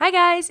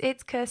Hi guys,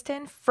 it's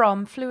Kirsten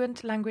from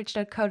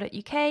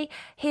fluentlanguage.co.uk,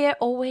 here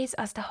always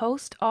as the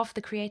host of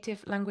the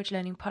Creative Language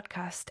Learning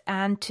Podcast.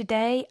 And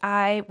today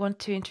I want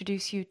to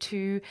introduce you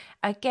to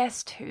a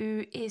guest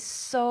who is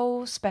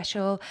so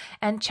special,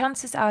 and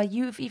chances are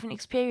you've even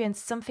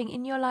experienced something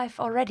in your life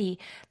already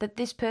that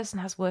this person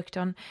has worked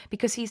on,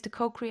 because he's the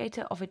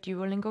co-creator of a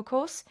Duolingo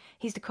course.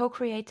 He's the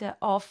co-creator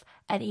of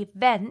an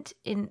event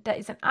that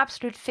is an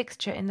absolute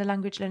fixture in the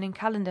language learning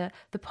calendar,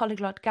 the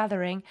Polyglot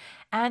Gathering,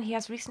 and he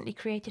has recently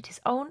created his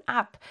own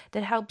app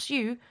that helps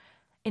you,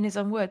 in his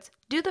own words,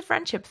 do the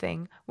friendship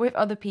thing with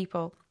other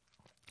people.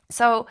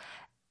 So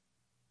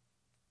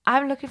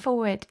I'm looking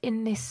forward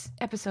in this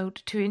episode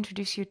to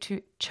introduce you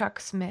to Chuck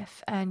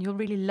Smith, and you'll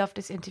really love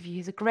this interview.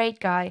 He's a great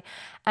guy.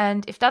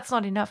 And if that's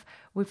not enough,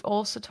 we've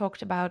also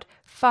talked about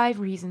 5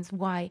 reasons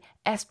why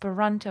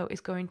Esperanto is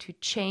going to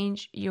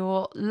change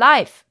your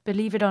life,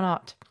 believe it or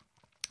not.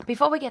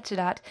 Before we get to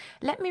that,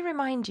 let me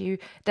remind you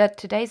that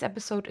today's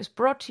episode is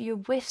brought to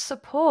you with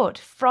support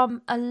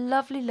from a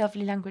lovely,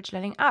 lovely language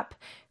learning app,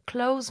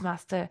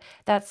 Closemaster.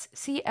 That's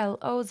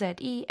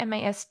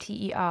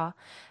Clozemaster.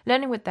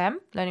 Learning with them,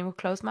 learning with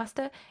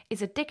Closemaster,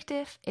 is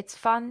addictive, it's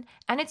fun,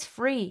 and it's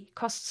free.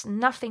 Costs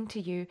nothing to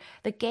you.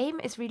 The game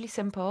is really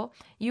simple.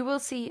 You will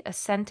see a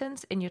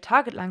sentence in your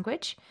target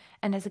language,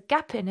 and there's a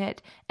gap in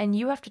it, and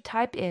you have to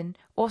type in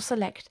or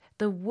select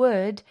the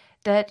word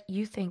that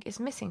you think is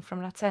missing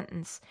from that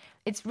sentence.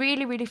 It's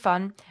really, really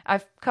fun.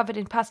 I've covered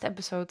in past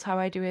episodes how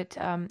I do it,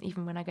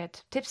 even when I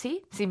get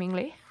tipsy,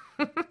 seemingly.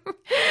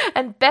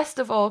 And best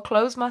of all,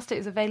 Closemaster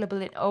is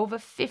available in over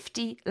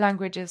 50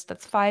 languages.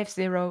 That's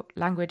 50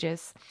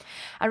 languages.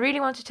 I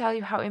really want to tell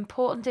you how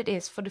important it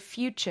is for the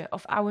future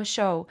of our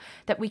show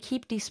that we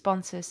keep these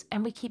sponsors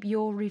and we keep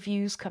your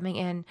reviews coming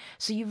in.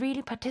 So you're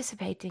really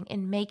participating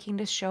in making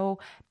the show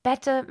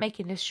better,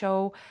 making the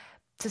show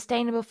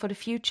sustainable for the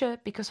future,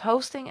 because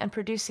hosting and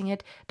producing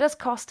it does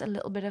cost a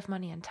little bit of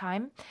money and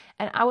time,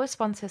 and our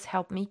sponsors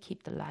help me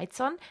keep the lights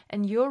on,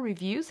 and your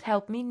reviews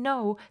help me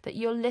know that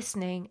you're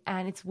listening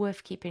and it's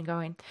worth keeping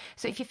going.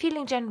 So if you're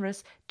feeling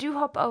generous, do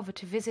hop over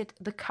to visit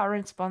the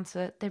current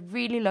sponsor. They're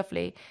really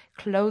lovely,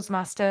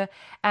 Closemaster,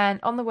 and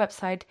on the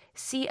website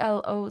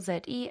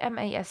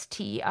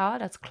Clozemaster,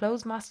 that's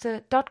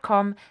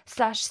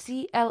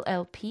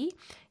closemaster.com/CLLP,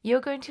 you're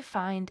going to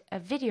find a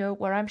video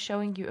where I'm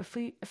showing you a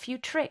few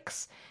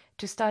tricks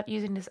to start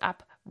using this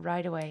app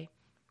right away.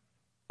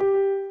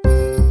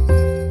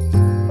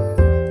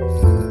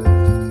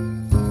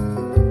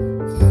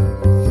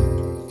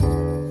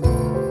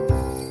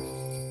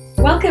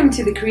 Welcome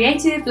to the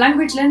Creative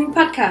Language Learning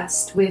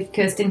Podcast with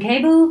Kirsten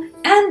Cable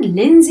and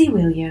Lindsay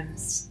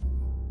Williams.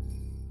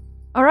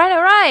 All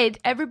right,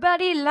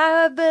 everybody,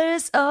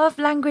 lovers of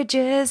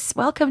languages.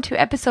 Welcome to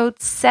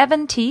episode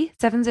 70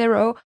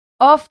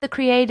 of the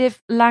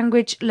Creative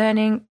Language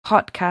Learning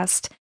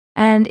Podcast.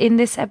 And in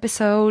this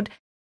episode,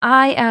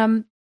 I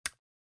am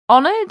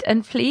honored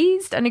and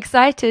pleased and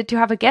excited to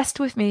have a guest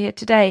with me here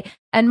today.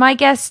 And my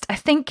guest, I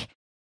think,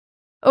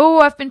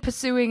 I've been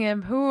pursuing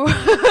him.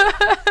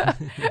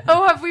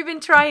 Have we been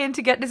trying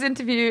to get this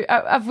interview?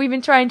 Have we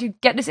been trying to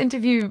get this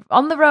interview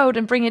on the road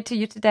and bring it to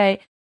you today?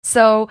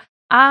 So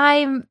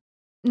I'm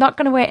not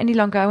going to wait any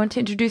longer. I want to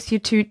introduce you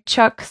to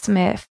Chuck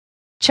Smith.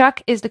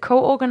 Chuck is the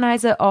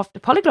co-organizer of the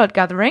Polyglot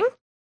Gathering,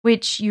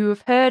 which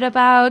you've heard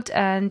about,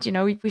 and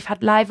we've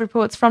had live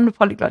reports from the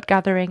Polyglot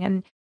Gathering,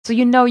 and so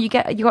you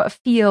got a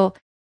feel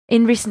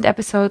in recent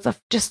episodes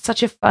of just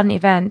such a fun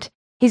event.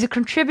 He's a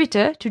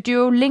contributor to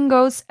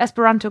Duolingo's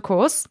Esperanto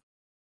course,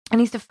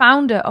 and he's the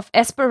founder of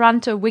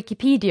Esperanto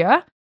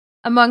Wikipedia,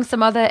 among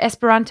some other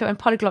Esperanto and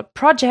polyglot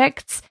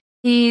projects.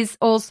 He's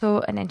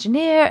also an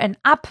engineer, an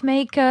app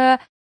maker,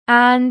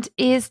 and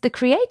is the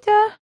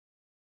creator,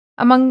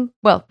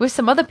 with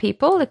some other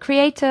people, the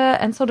creator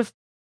and sort of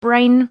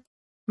brain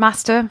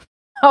master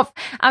of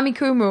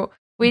Amikumu,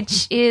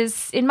 which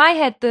is, in my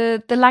head,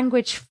 the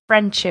language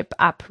friendship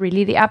app,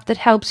 really, the app that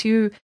helps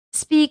you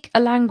speak a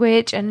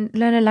language and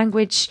learn a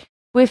language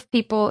with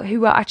people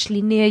who are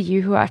actually near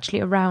you, who are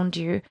actually around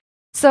you.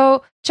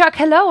 So, Chuck,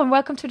 hello and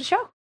welcome to the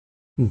show.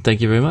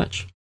 Thank you very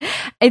much.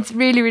 It's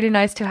really, really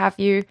nice to have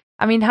you.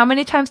 I mean, how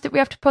many times did we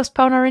have to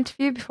postpone our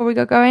interview before we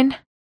got going?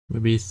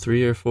 Maybe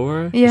 3 or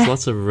 4. Yeah. There's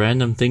lots of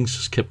random things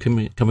just kept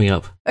coming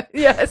up.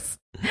 Yes.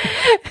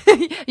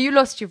 You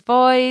lost your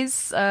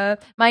voice.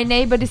 My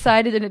neighbor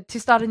decided to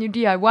start a new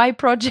DIY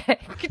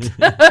project.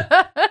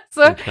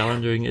 So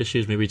calendaring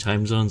issues, maybe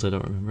time zones, I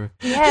don't remember.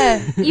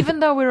 Yeah, even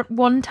though we're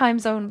one time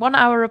zone, 1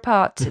 hour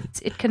apart,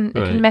 it can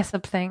mess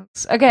up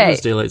things. Okay. It's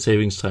daylight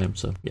savings time,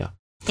 so yeah.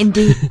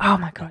 Indeed. Oh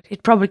my god,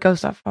 it probably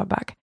goes that far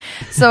back.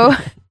 So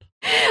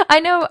I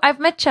know I've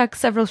met Chuck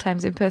several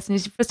times in person.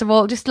 He's, first of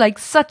all, just like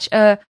such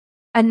a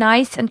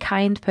nice and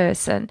kind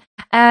person.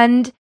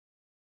 And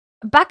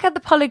back at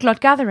the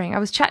Polyglot Gathering, I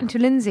was chatting to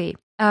Lindsay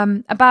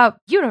about,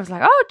 I was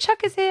like, oh,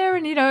 Chuck is here,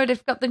 and,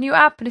 they've got the new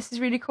app, and this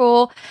is really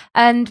cool.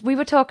 And we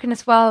were talking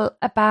as well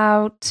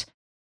about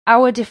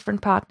our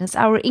different partners,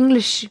 our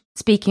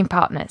English-speaking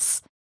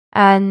partners.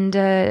 And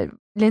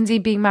Lindsay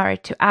being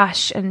married to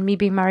Ash, and me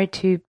being married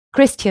to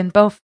Christian,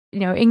 both,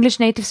 English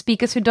native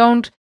speakers who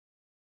don't,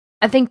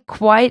 I think,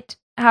 quite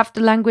have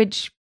the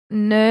language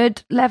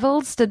nerd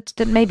levels that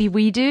maybe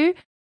we do.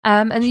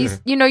 And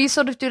Sure. you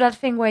sort of do that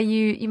thing where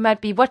you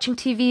might be watching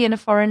TV in a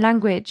foreign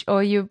language,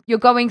 or you're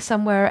going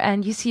somewhere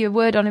and you see a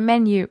word on a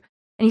menu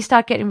and you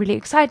start getting really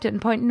excited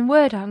and pointing the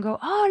word out and go,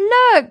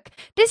 oh, look,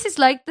 this is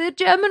like the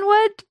German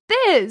word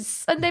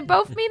this, and they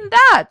both mean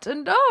that,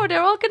 and oh,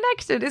 they're all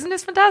connected. Isn't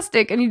this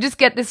fantastic? And you just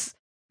get this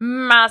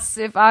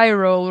massive eye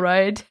roll,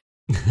 right?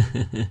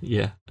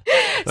 Yeah.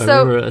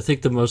 I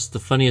think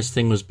the funniest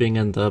thing was being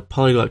in the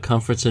Polyglot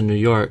conference in New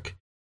York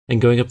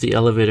and going up the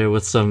elevator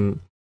with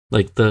some,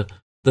 like, the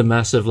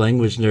massive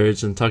language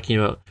nerds and talking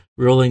about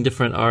rolling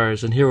different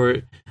R's, and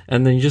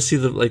and then you just see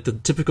the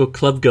typical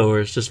club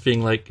goers just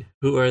being like,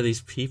 who are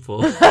these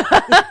people?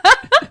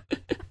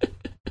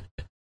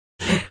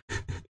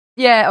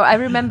 Yeah, I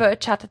remember a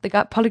chat at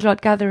the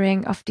Polyglot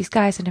gathering of these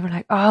guys, and they were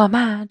like, oh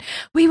man,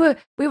 we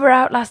were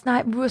out last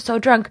night, we were so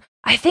drunk,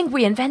 I think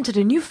we invented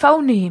a new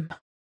phoneme.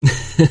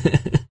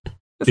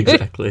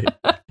 Exactly.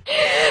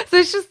 So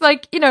it's just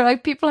like,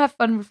 people have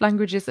fun with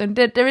languages, and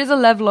there is a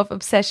level of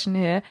obsession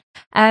here.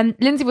 And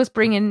Lindsay was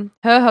bringing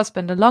her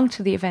husband along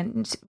to the event,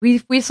 and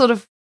we sort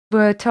of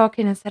were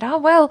talking and said, oh,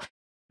 well,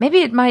 maybe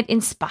it might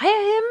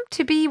inspire him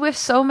to be with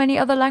so many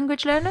other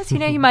language learners.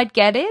 He might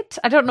get it.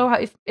 I don't know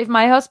if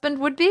my husband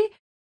would be.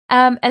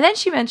 And then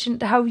she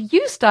mentioned how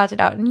you started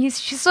out, and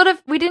she sort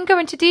of, we didn't go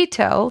into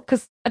detail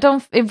because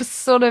it was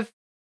sort of,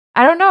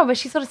 I don't know, but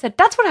she sort of said,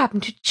 that's what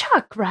happened to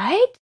Chuck,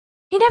 right?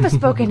 He never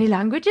spoke any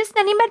languages.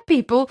 Then he met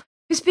people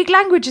who speak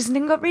languages and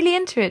then got really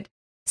into it.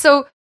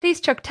 So please,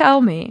 Chuck,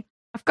 tell me.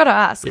 I've got to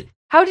ask,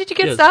 how did you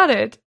get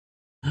started?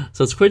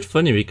 So it's quite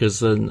funny because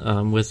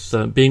then with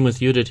being with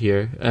Judith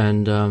here,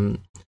 and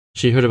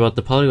she heard about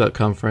the Polyglot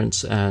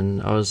conference,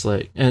 and I was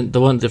like, and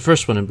the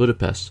first one in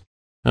Budapest,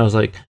 and I was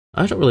like,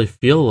 I don't really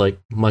feel like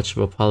much of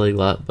a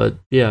polyglot, but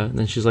yeah. And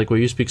then she's like, well,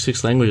 you speak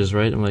 6 languages,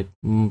 right? I'm like,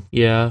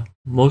 yeah,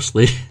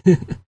 mostly.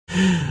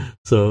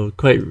 So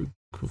quite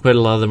a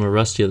lot of them were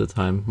rusty at the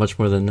time, much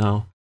more than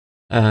now.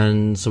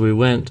 And so we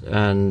went,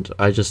 and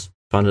I just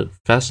found it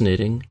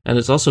fascinating. And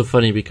it's also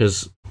funny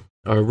because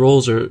our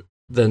roles are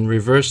then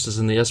reversed as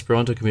in the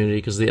Esperanto community,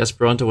 because the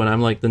Esperanto one,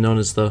 I'm like known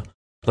as the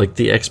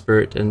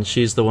expert, and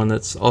she's the one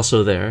that's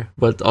also there,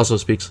 but also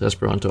speaks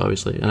Esperanto,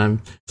 obviously. And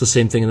it's the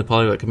same thing in the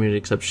Polyglot community,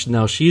 except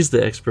now she's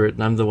the expert,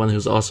 and I'm the one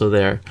who's also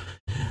there.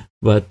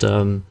 But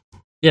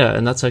yeah,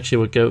 and that's actually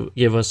what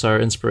gave us our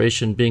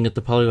inspiration. Being at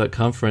the Polyglot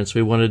conference,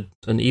 we wanted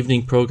an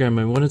evening program,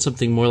 and we wanted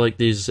something more like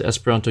these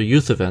Esperanto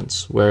youth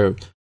events, where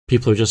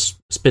people are just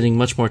spending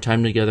much more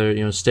time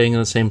together, staying in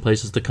the same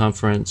place as the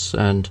conference,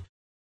 and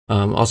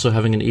also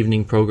having an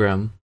evening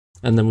program.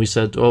 And then we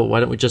said, oh, why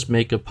don't we just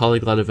make a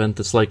polyglot event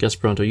that's like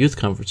Esperanto youth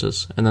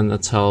conferences? And then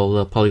that's how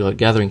the Polyglot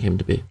Gathering came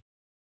to be.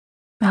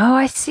 Oh,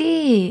 I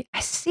see.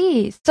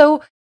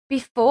 So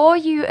before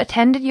you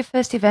attended your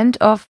first event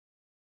of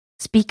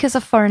speakers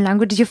of foreign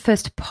languages, your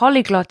first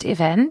polyglot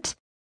event,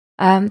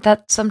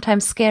 that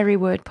sometimes scary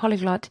word,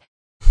 polyglot,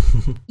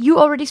 you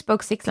already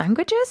spoke 6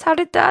 languages? How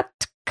did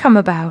that come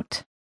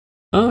about?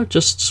 Oh,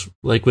 just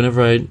like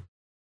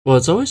well,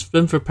 it's always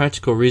been for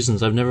practical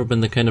reasons. I've never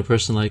been the kind of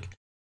person like,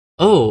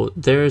 oh,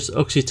 there's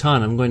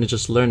Occitan, I'm going to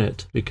just learn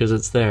it because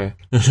it's there.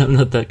 I'm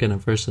not that kind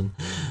of person.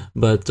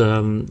 But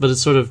it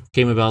sort of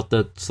came about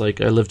that, like,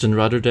 I lived in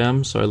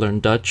Rotterdam, so I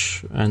learned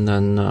Dutch, and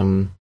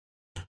then,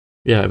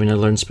 I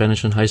learned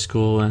Spanish in high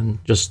school,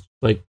 and just,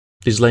 like,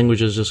 these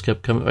languages just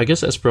kept coming. I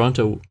guess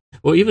Esperanto,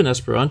 well, even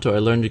Esperanto I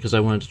learned because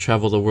I wanted to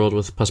travel the world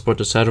with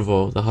Pasporta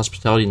Servo, the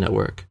hospitality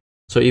network.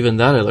 So even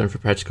that I learned for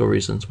practical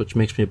reasons, which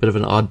makes me a bit of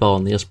an oddball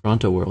in the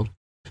Esperanto world.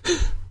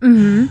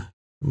 Mm-hmm.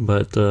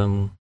 But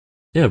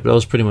but that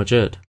was pretty much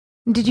it.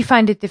 Did you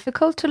find it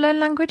difficult to learn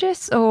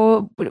languages,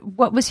 or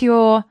what was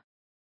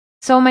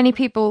so many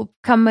people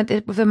come with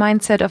a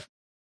mindset of,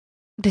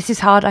 this is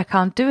hard, I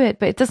can't do it,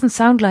 but it doesn't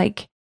sound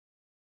like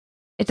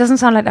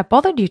that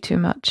bothered you too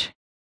much.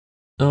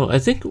 Oh, I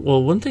think,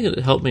 well, one thing that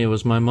helped me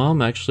was my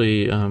mom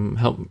actually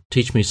helped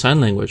teach me sign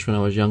language when I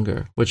was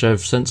younger, which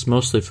I've since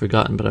mostly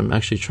forgotten, but I'm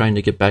actually trying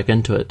to get back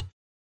into it.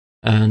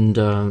 And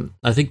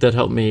I think that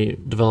helped me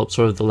develop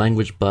sort of the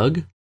language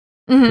bug.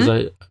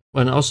 Because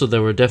and also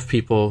there were deaf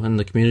people in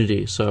the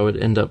community, so I would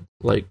end up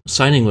like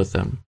signing with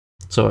them.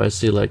 So I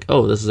see like,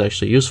 oh, this is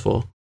actually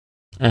useful.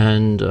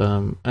 And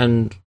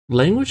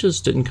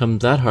languages didn't come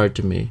that hard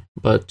to me,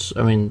 but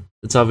I mean,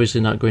 it's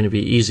obviously not going to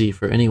be easy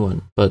for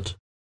anyone. But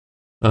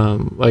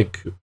like,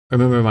 I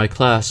remember in my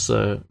class,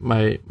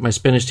 my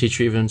Spanish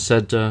teacher even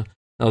said,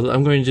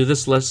 I'm going to do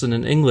this lesson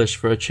in English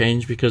for a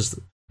change because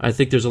I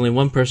think there's only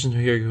one person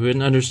here who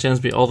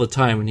understands me all the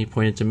time, and he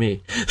pointed to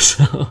me.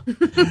 So,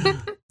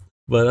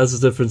 but that's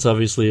the difference,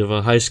 obviously, of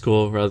a high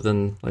school rather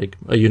than like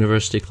a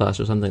university class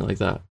or something like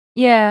that.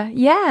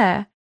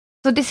 Yeah.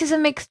 So this is a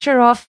mixture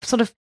of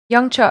sort of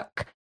young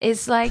Chuck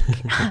is like,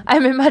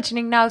 I'm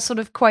imagining now, sort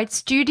of quite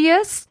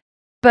studious,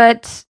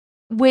 but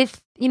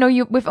with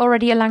with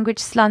already a language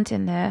slant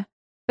in there.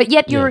 But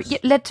yet you're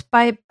led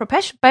by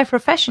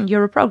profession.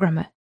 You're a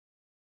programmer.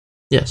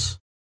 Yes.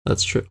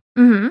 That's true.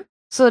 Mm-hmm.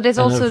 So there's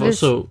And also I've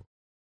this.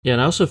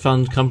 and I also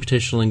found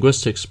computational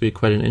linguistics to be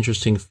quite an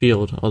interesting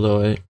field.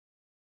 Although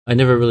I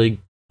never really,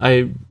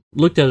 I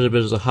looked at it a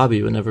bit as a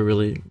hobby, but never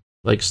really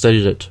like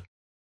studied it,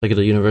 like at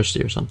a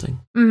university or something.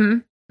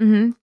 Mm-hmm.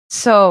 Mm-hmm.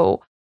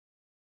 So,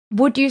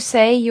 would you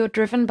say you're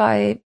driven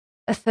by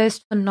a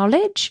thirst for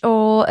knowledge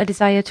or a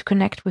desire to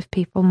connect with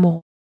people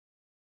more?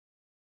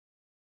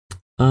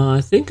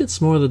 I think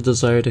it's more the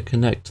desire to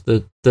connect,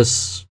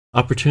 this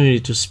opportunity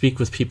to speak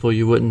with people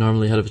you wouldn't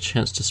normally have a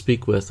chance to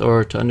speak with,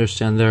 or to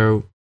understand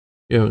their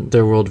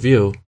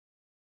worldview.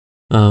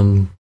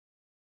 Yeah,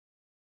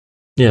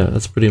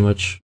 that's pretty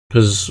much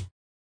because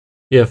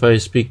if I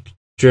speak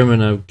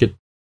German, I get.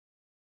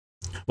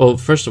 Well,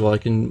 first of all, I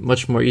can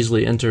much more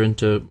easily enter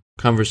into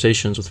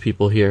conversations with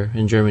people here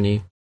in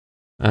Germany,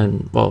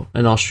 and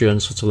in Austria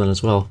and Switzerland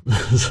as well.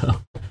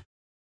 So.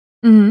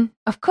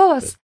 Of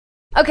course.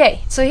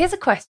 Okay, so here's a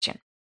question,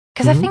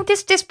 because I think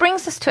this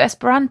brings us to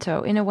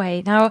Esperanto in a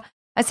way. Now,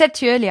 I said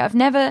to you earlier, I've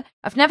never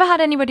had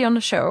anybody on the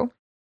show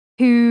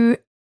who,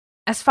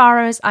 as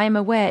far as I'm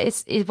aware,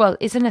 is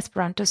an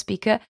Esperanto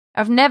speaker.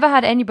 I've never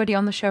had anybody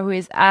on the show who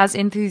is as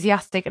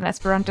enthusiastic an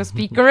Esperanto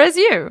speaker as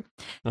you.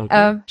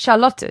 Okay.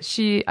 Charlotte,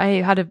 I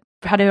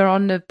had her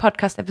on the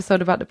podcast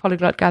episode about the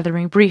Polyglot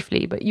Gathering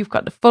briefly, but you've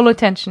got the full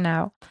attention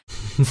now.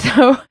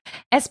 So,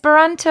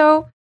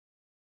 Esperanto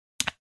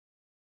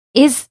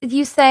is,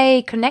 you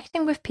say,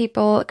 connecting with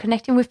people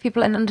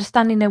and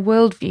understanding their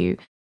worldview,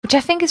 which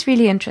I think is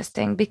really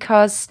interesting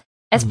because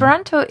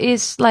Esperanto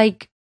is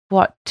like,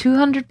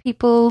 200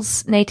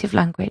 people's native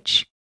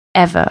language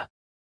ever.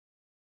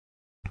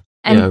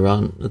 And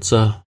around,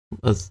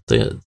 I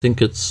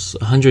think it's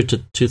 100 to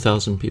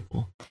 2,000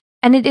 people.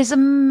 And it is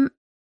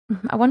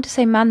I want to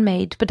say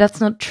man-made, but that's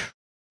not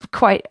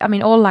quite, I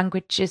mean, all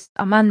languages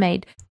are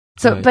man-made.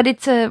 So, right. But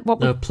it's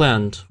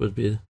planned would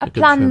be a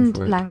planned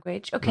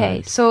language. Okay,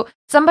 right. So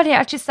somebody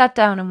actually sat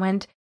down and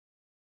went,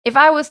 if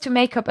I was to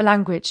make up a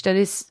language that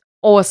is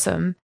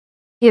awesome,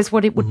 here's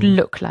what it would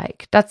look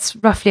like. That's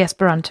roughly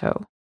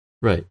Esperanto.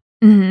 Right.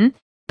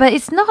 But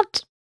it's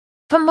not,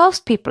 for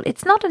most people,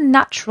 it's not a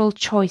natural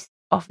choice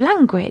of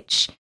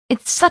language.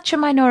 It's such a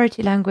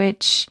minority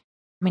language.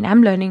 I mean,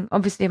 I'm learning,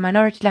 obviously, a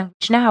minority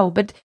language now,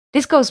 but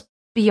this goes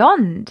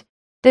beyond.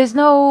 There's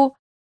no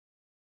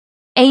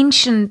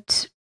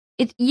ancient...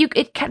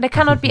 there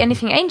cannot be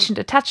anything ancient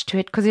attached to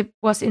it because it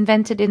was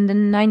invented in the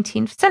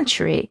 19th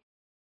century.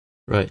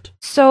 Right.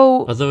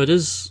 So, although it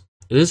is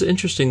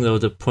interesting though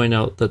to point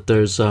out that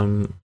there's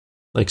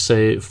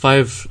say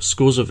 5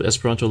 schools of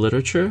Esperanto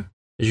literature.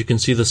 As you can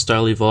see, the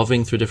style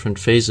evolving through different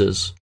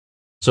phases.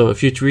 So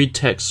if you read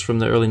texts from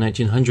the early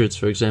 1900s,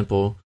 for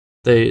example,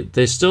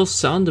 they still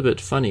sound a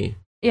bit funny,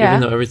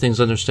 even though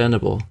everything's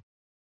understandable.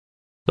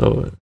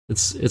 So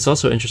it's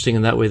also interesting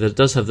in that way that it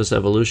does have this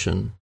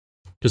evolution.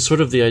 Because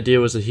sort of the idea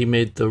was that he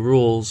made the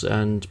rules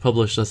and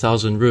published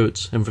 1,000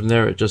 roots, and from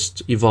there it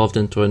just evolved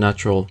into as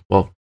natural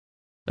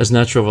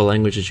of a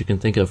language as you can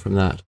think of from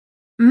that.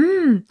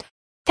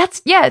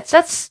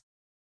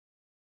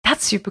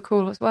 That's super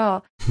cool as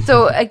well.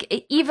 So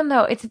even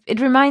though it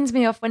reminds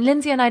me of when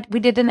Lindsay and we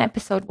did an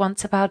episode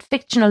once about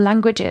fictional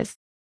languages,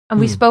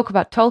 and we spoke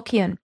about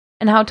Tolkien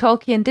and how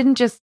Tolkien didn't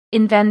just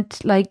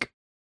invent like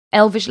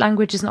Elvish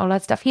languages and all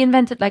that stuff. He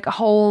invented like a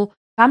whole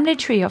family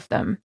tree of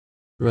them.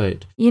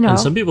 Right. And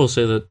some people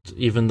say that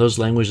even those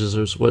languages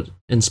are what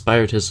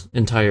inspired his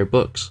entire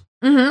books,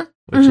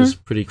 which is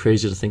pretty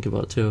crazy to think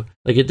about too.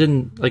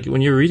 Like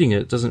when you're reading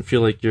it doesn't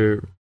feel like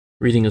you're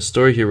reading a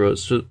story he wrote.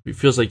 So it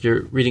feels like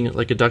you're reading it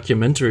like a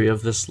documentary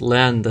of this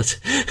land that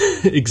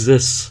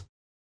exists.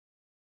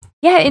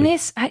 Yeah,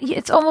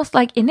 it's almost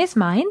like in his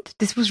mind,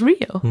 this was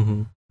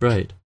real.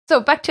 Right.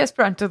 So back to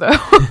Esperanto though.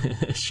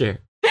 Sure.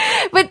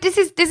 But this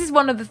is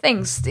one of the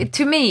things,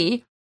 to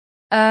me,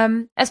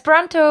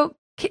 Esperanto,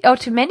 or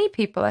to many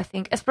people, I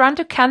think,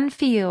 Esperanto can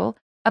feel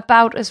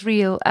about as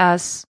real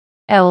as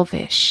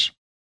Elvish.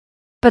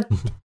 But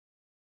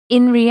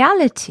in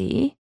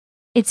reality,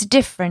 it's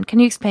different. Can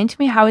you explain to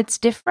me how it's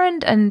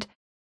different and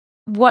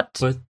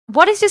what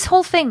is this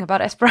whole thing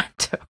about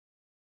Esperanto?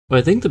 Well,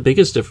 I think the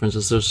biggest difference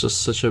is there's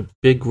just such a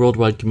big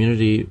worldwide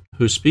community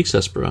who speaks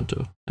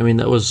Esperanto. I mean,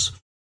 that was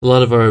a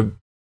lot of our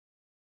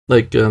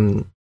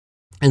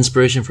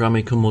inspiration for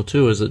Amikumu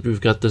too, is that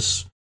we've got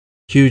this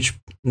huge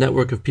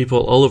network of people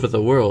all over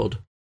the world.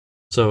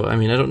 So, I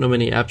mean, I don't know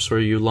many apps where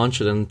you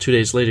launch it and 2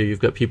 days later you've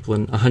got people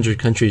in 100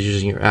 countries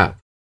using your app.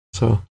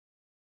 So,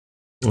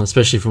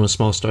 especially from a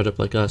small startup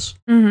like us.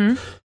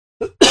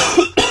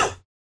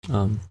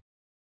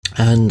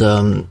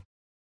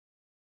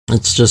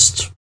 It's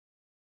just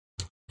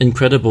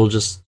incredible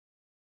just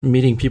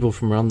meeting people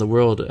from around the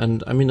world.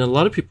 And I mean, a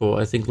lot of people,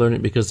 I think, learn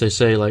it because they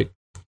say like,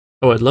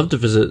 oh, I'd love to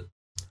visit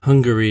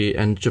Hungary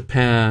and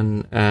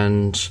Japan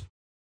and,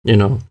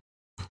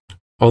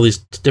 all these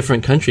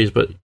different countries,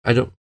 but I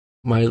don't,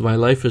 my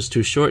life is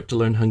too short to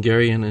learn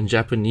Hungarian and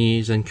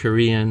Japanese and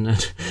Korean.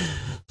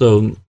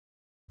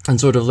 And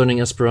sort of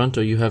learning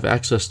Esperanto, you have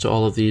access to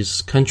all of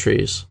these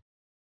countries.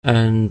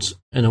 And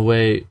in a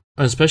way,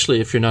 especially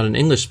if you're not an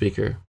English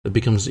speaker, it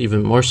becomes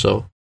even more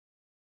so.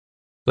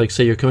 Like,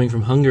 say you're coming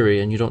from Hungary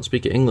and you don't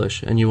speak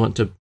English and you want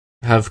to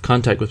have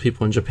contact with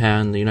people in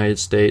Japan, the United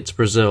States,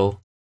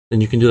 Brazil,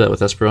 then you can do that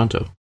with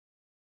Esperanto.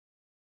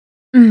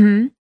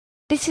 Mm-hmm.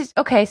 This is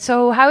okay.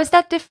 So how is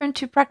that different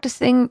to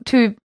practicing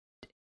to?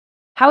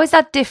 How is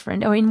that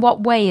different, or in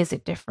what way is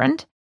it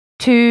different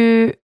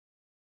to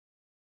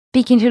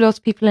speaking to those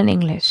people in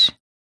English?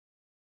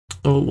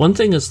 Well, one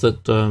thing is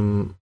that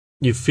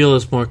you feel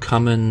it's more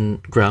common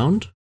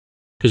ground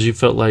because you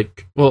felt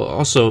like, well,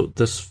 also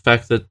this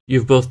fact that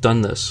you've both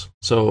done this.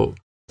 So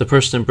the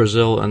person in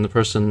Brazil and the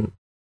person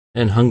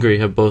in Hungary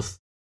have both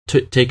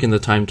taken the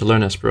time to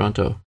learn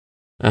Esperanto,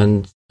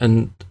 and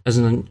as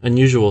an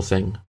unusual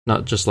thing,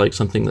 not just like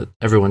something that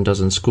everyone does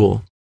in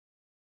school.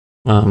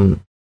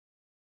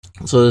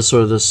 So there's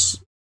sort of this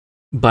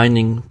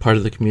binding part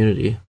of the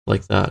community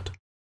like that.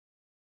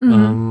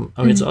 Mm-hmm.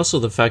 I mean, it's also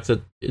the fact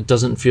that it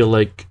doesn't feel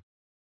like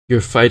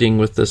you're fighting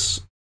with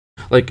this.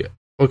 Like,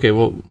 okay,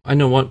 well, I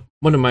know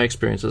one of my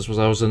experiences was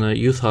I was in a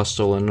youth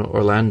hostel in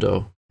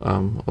Orlando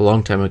a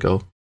long time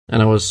ago,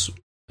 and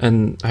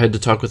I had to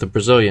talk with a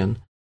Brazilian,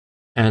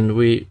 and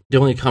the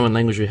only common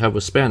language we had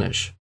was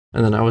Spanish.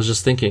 And then I was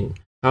just thinking,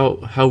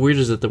 how weird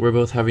is it that we're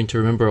both having to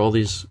remember all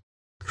these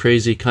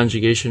crazy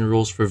conjugation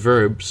rules for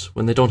verbs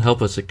when they don't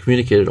help us to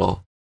communicate at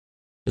all?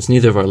 It's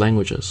neither of our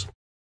languages.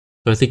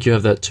 So I think you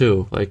have that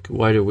too. Like,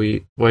 why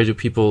do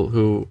people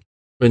who,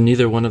 when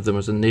neither one of them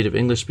is a native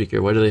English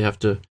speaker, why do they have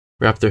to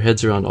wrap their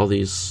heads around all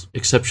these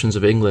exceptions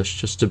of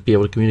English just to be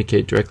able to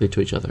communicate directly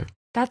to each other?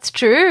 That's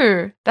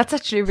true. That's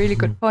actually a really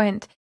good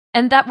point.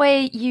 And that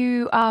way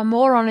you are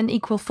more on an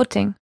equal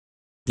footing.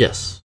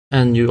 Yes.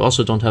 And you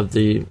also don't have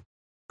the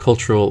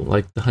cultural,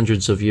 like the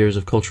hundreds of years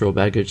of cultural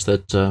baggage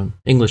that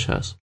English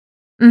has.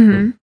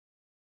 Mm-hmm.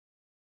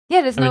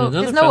 Yeah, there's no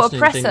fascinating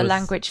oppressor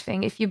language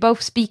thing. If you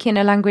both speak in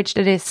a language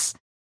that is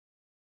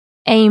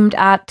aimed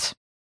at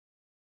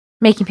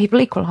making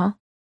people equal, huh?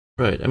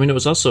 Right. I mean, it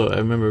was also, I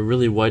remember,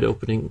 really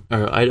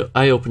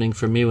eye-opening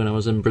for me when I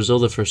was in Brazil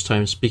the first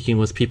time, speaking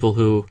with people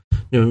who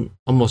knew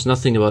almost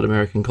nothing about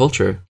American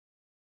culture,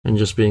 and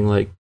just being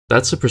like,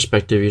 that's a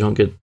perspective you don't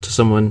get to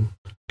someone,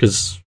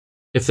 because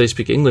if they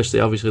speak English, they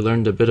obviously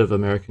learned a bit of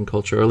American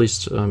culture, or at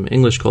least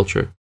English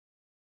culture,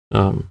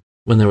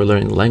 when they were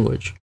learning the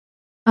language.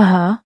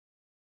 Uh-huh.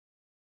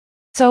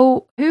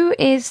 So who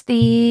is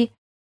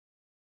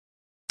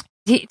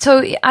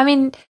so, I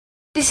mean,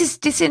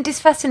 this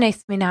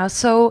fascinates me now.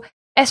 So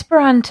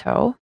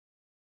Esperanto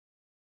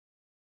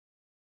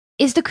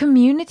is the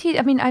community.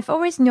 I mean, I've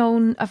always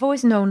known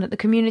that the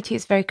community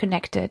is very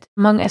connected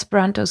among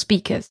Esperanto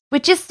speakers,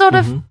 which is sort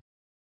of,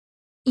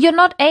 you're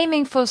not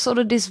aiming for sort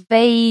of this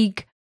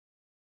vague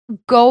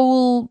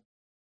goal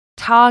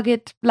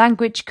target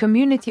language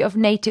community of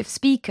native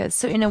speakers.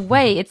 So in a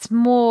way, it's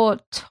more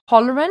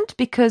tolerant,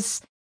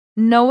 because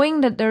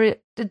knowing that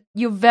that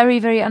you're very,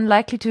 very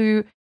unlikely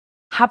to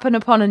happen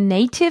upon a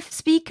native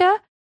speaker,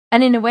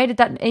 and in a way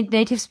that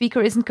native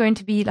speaker isn't going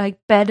to be like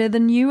better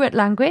than you at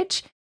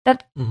language,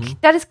 that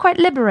is quite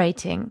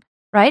liberating,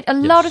 right? A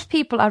lot of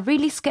people are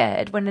really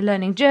scared when they're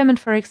learning German,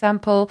 for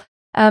example.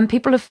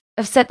 People have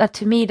said that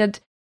to me, that,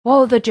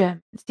 whoa, the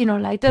Germans,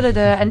 like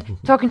da-da-da, and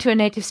talking to a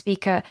native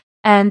speaker.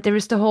 And there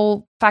is the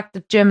whole fact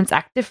that Germans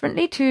act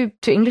differently to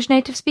English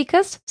native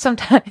speakers.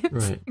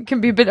 Sometimes it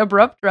can be a bit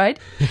abrupt, right?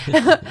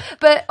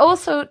 But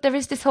also there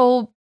is this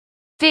whole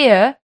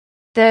fear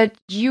that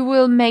you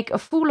will make a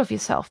fool of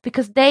yourself,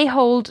 because they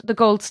hold the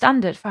gold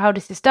standard for how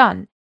this is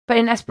done. But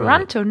in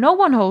Esperanto, no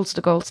one holds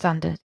the gold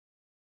standard.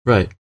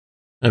 Right.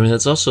 I mean,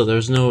 that's also,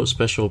 there's no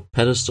special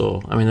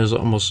pedestal. I mean, there's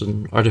almost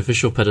an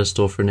artificial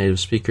pedestal for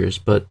native speakers,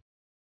 but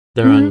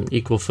they're on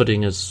equal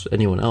footing as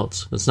anyone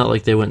else. It's not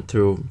like they went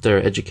through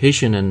their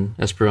education in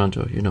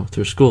Esperanto,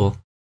 through school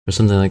or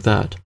something like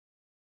that.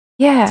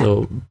 Yeah.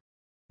 So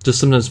just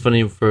sometimes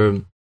funny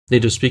for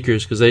native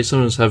speakers, because they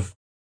sometimes have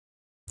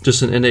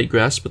just an innate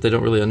grasp, but they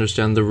don't really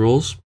understand the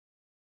rules.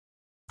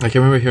 I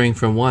can remember hearing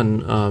from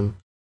one,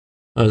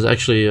 I was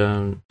actually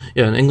an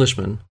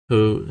Englishman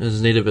who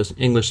is native as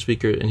English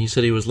speaker, and he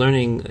said he was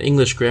learning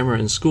English grammar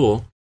in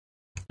school,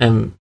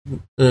 and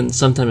then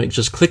sometime it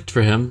just clicked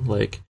for him,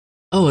 like,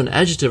 oh, an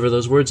adjective are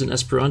those words in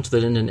Esperanto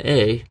that end in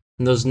A,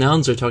 and those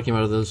nouns are talking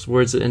about those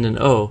words that end in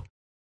O.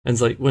 And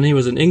it's like, when he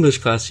was in English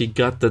class, he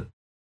got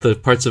the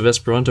parts of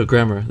Esperanto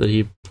grammar that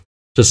he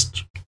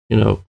just,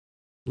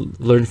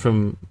 learned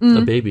from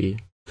a baby.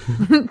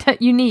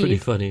 That you need. Pretty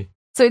funny.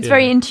 So it's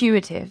very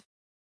intuitive.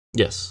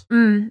 Yes.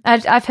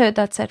 I've heard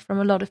that said from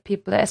a lot of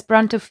people.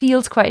 Esperanto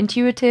feels quite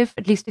intuitive,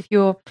 at least if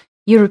you're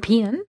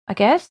European, I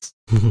guess.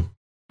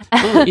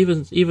 Well,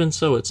 even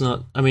so, it's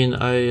not. I mean,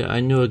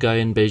 I knew a guy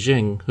in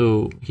Beijing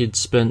who he'd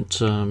spent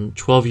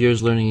 12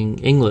 years learning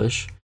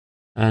English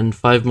and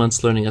 5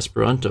 months learning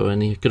Esperanto,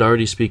 and he could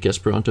already speak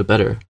Esperanto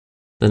better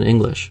than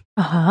English.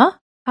 How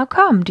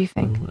come, do you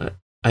think?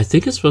 I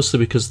think it's mostly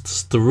because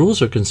the rules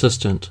are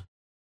consistent,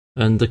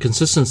 and the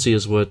consistency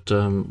is what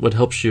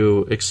helps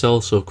you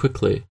excel so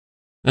quickly.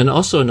 And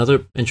also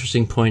another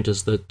interesting point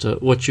is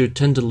that what you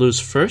tend to lose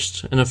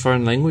first in a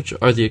foreign language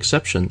are the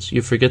exceptions.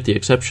 You forget the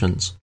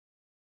exceptions.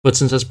 But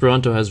since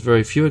Esperanto has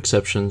very few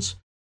exceptions,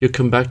 you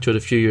come back to it a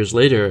few years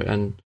later.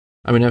 And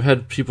I mean, I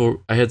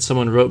had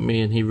someone wrote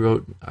me and he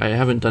wrote, I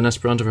haven't done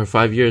Esperanto for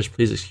 5 years,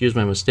 please excuse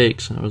my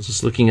mistakes. And I was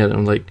just looking at it and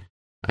I'm like,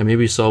 I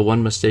maybe saw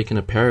one mistake in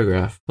a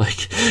paragraph.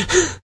 Like,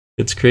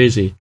 it's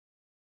crazy.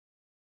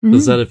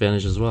 There's that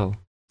advantage as well.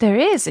 There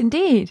is,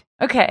 indeed.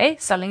 Okay,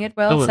 selling it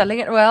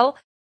well.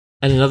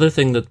 And another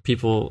thing that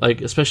people,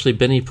 like especially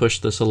Benny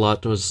pushed this a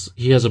lot, was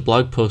he has a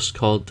blog post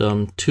called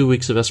 2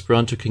 weeks of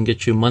Esperanto can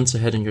get you months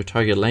ahead in your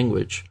target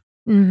language.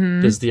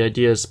 Because the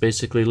idea is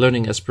basically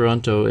learning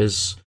Esperanto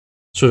is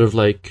sort of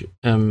like,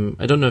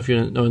 I don't know if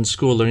you know in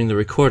school, learning the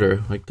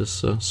recorder, like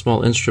this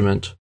small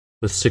instrument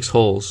with 6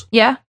 holes.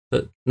 Yeah.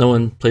 That no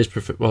one plays,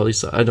 well, at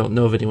least I don't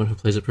know of anyone who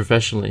plays it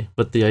professionally.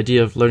 But the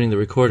idea of learning the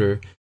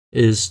recorder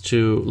is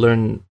to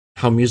learn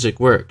how music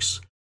works.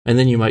 And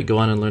then you might go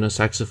on and learn a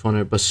saxophone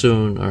or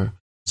bassoon or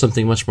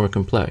something much more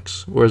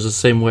complex. Whereas the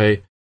same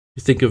way,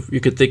 you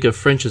could think of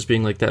French as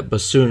being like that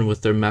bassoon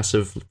with their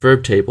massive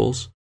verb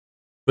tables.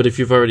 But if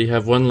you've already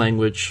have one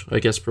language,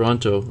 like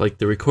Esperanto, like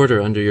the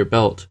recorder under your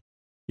belt,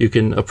 you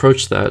can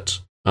approach that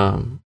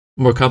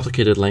more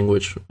complicated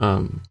language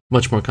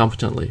much more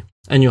competently.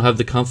 And you'll have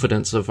the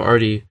confidence of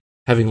already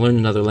having learned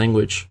another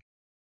language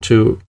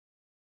to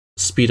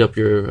speed up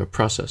your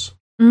process.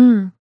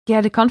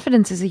 Yeah, the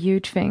confidence is a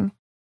huge thing.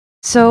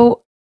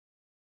 So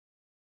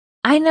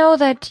I know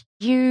that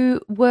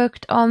you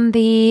worked on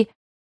the.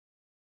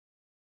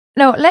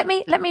 No, let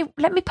me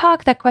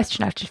park that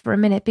question actually for a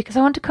minute, because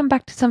I want to come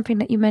back to something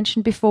that you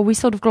mentioned before. We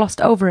sort of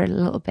glossed over it a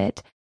little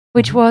bit,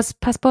 which was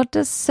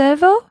Pasporte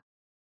Servo.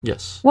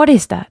 Yes. What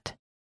is that?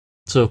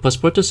 So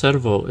Pasporte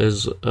Servo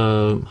is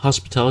a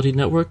hospitality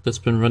network that's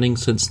been running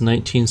since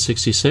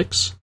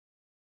 1966,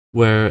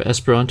 where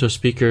Esperanto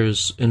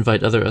speakers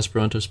invite other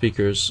Esperanto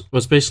speakers.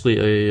 Was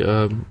basically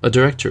a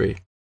directory.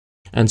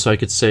 And so I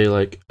could say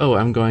like, oh,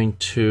 I'm going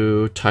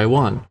to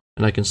Taiwan,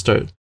 and I can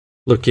start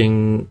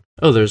looking,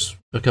 oh, there's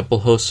a couple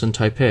hosts in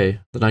Taipei.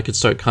 Then I could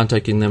start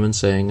contacting them and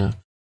saying,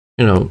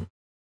 give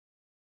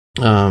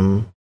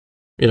them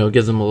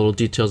a little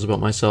details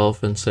about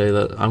myself and say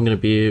that I'm going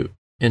to be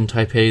in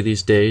Taipei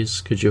these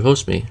days. Could you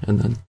host me?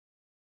 And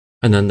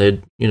then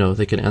they'd,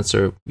 they can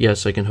answer,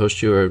 yes, I can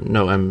host you, or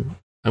no, I'm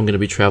going to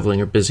be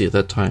traveling or busy at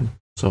that time.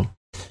 So,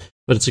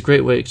 but it's a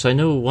great way, because I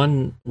know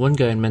one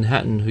guy in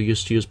Manhattan who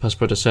used to use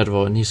Pasporte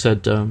Servo, and he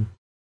said,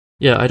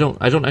 I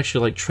don't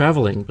actually like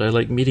traveling, but I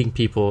like meeting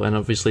people. And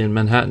obviously in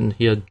Manhattan,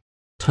 he had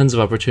tons of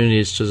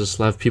opportunities to just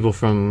have people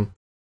from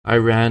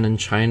Iran and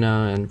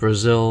China and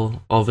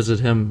Brazil all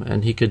visit him,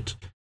 and he could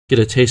get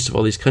a taste of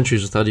all these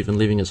countries without even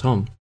leaving his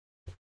home.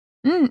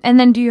 And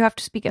then do you have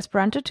to speak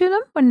Esperanto to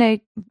them when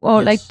they,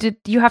 or Yes. did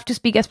you have to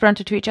speak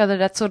Esperanto to each other?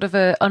 That's sort of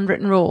an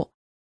unwritten rule.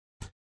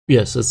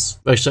 Yes, it's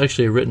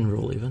actually a written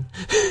rule even.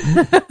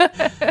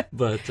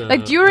 But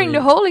Like during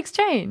the whole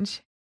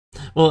exchange.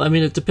 Well, I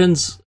mean, it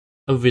depends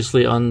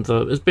obviously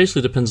it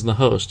basically depends on the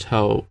host,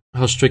 how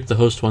strict the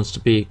host wants to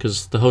be,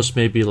 because the host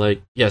may be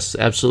like, yes,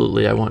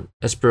 absolutely, I want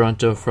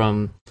Esperanto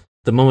from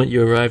the moment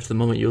you arrive to the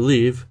moment you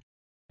leave.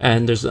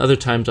 And there's other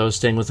times I was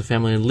staying with a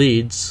family in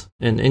Leeds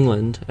in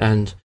England,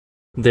 and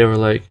they were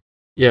like,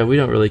 yeah, we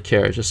don't really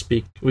care,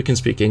 we can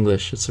speak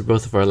English, it's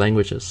both of our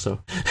languages,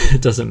 so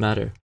it doesn't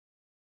matter.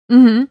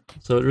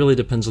 So it really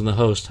depends on the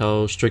host,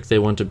 how strict they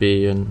want to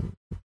be and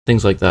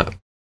things like that.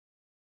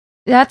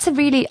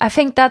 I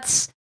think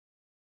that's,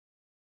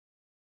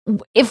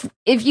 if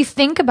you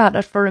think about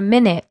it for a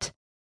minute,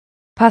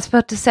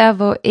 Pasporte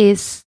Servo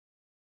is,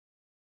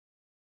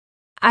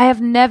 I have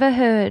never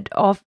heard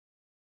of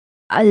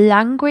a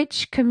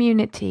language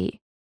community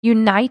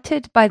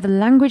united by the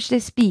language they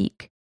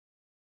speak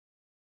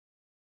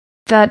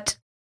that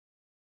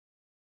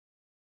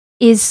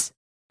is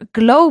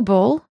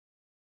global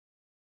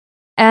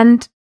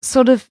and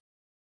sort of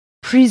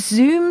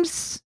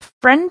presumes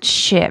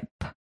friendship.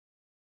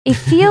 It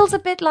feels a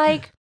bit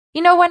like,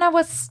 when I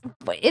was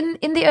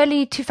in the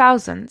early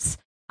 2000s,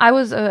 I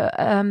was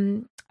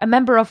a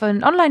member of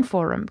an online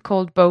forum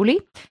called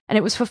Bowly, and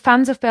it was for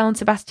fans of Belle and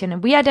Sebastian,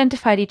 and we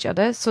identified each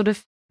other sort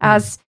of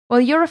as,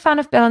 well, you're a fan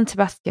of Belle and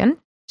Sebastian,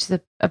 which is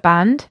a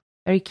band,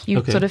 very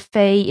cute, sort of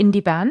fey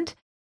indie band,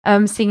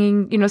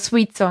 singing,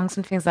 sweet songs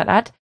and things like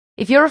that.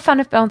 If you're a fan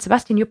of Belle and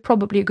Sebastian, you're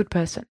probably a good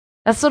person.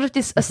 That's sort of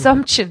this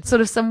assumption,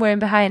 sort of somewhere in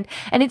behind.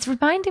 And it's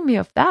reminding me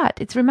of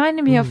that. It's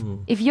reminding me of,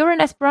 if you're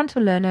an Esperanto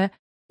learner,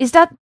 is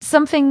that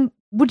something,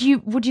 would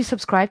you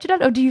subscribe to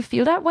that? Or do you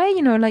feel that way?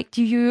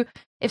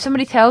 If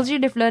somebody tells you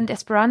they've learned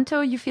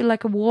Esperanto, you feel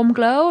like a warm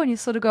glow and you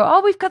sort of go,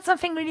 oh, we've got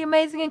something really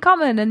amazing in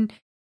common and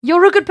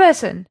you're a good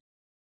person.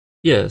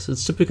 Yes,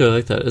 it's typically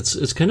like that.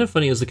 It's kind of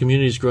funny, as the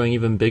community is growing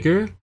even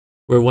bigger,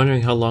 we're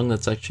wondering how long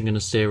that's actually going to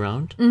stay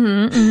around.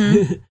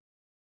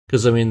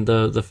 Because, I mean,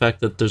 the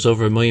fact that there's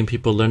over 1 million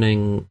people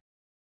learning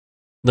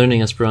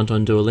Esperanto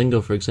on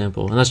Duolingo, for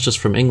example, and that's just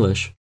from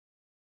English,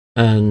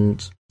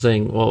 and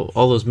saying, well,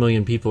 all those 1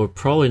 million people are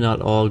probably not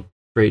all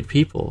great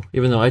people,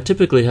 even though I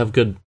typically have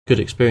good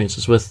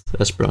experiences with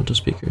Esperanto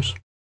speakers.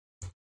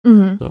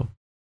 Mm-hmm. So,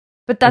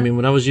 but that, I mean,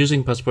 when I was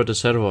using Pasporta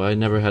Servo, I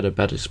never had a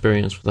bad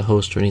experience with the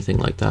host or anything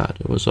like that.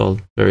 It was all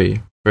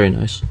very, very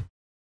nice.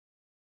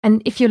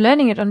 and if you're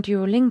learning it on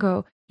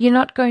Duolingo, you're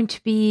not going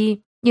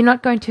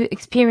to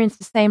experience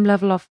the same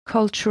level of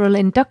cultural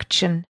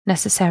induction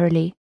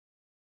necessarily.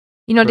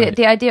 You know, Right.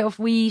 the idea of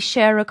we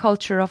share a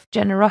culture of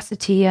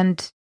generosity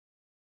and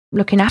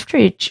looking after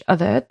each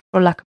other,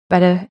 for lack of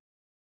a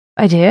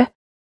better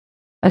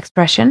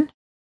expression.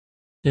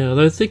 Yeah,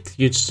 although I think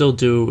you'd still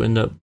do end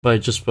up by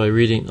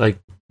reading, like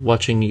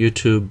watching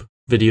YouTube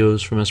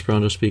videos from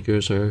Esperanto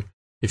speakers, or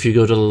if you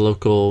go to the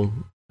local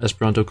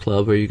Esperanto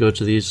club, or you go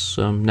to these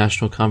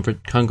national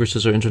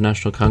congresses or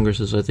international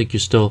congresses, I think you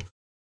still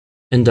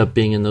end up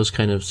being in those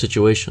kind of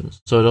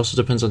situations. So it also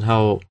depends on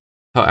how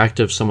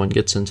active someone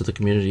gets into the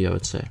community, I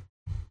would say.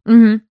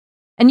 Mm-hmm.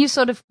 And you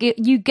sort of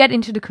get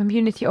into the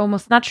community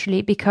almost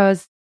naturally,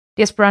 because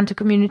the Esperanto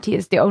community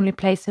is the only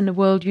place in the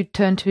world you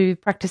turn to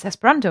practice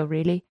Esperanto,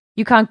 really.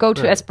 You can't go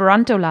to Right.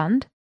 Esperanto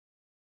land.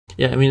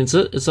 Yeah, I mean,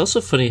 it's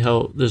also funny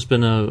how there's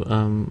been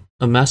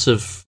a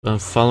massive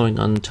following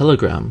on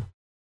Telegram.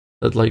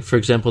 That, like, for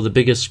example, the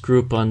biggest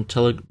group on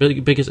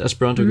biggest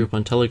Esperanto group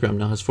on Telegram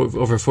now has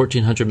over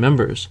 1,400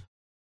 members,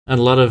 and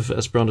a lot of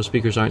Esperanto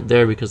speakers aren't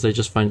there because they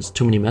just find it's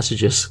too many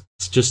messages.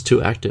 It's just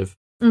too active.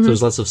 So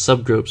there's lots of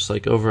subgroups,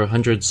 like over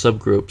 100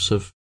 subgroups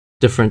of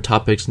different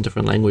topics and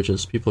different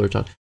languages. People are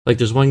talking. Like,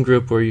 there's one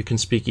group where you can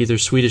speak either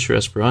Swedish or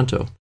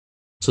Esperanto.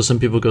 So some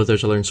people go there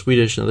to learn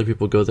Swedish, and other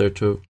people go there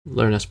to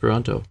learn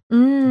Esperanto.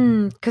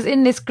 Because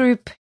in this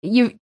group,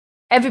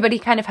 everybody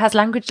kind of has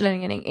language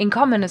learning in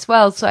common as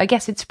well, so I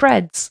guess it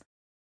spreads.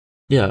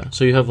 Yeah,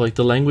 so you have like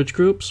the language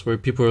groups where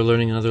people are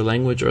learning another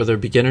language, or they're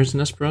beginners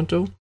in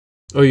Esperanto.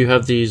 Or you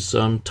have these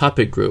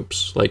topic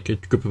groups, like a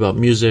group about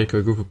music or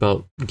a group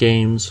about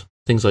games,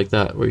 things like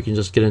that, where you can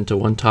just get into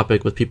one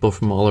topic with people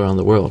from all around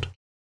the world.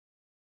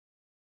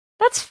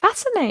 That's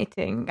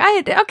fascinating.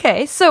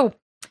 Okay, so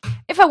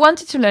if I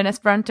wanted to learn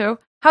Esperanto,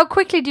 how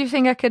quickly do you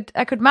think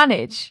I could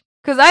manage?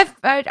 Because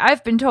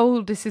I've been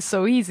told this is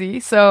so easy.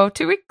 So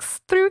 2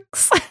 weeks, 3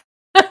 weeks.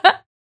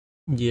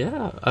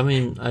 Yeah, I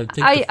mean, I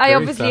think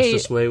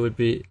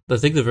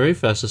the very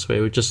fastest way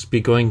would just be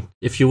going.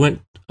 If you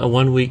went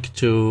 1 week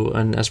to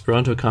an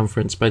Esperanto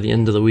conference, by the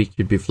end of the week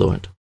you'd be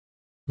fluent.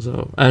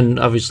 So, and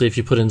obviously, if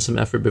you put in some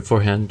effort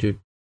beforehand, you'd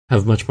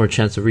have much more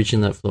chance of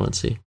reaching that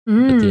fluency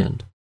at the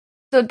end.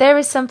 So there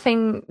is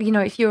something,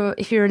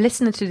 if you're a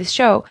listener to this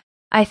show,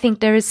 I think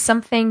there is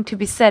something to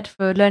be said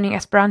for learning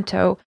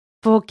Esperanto,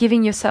 for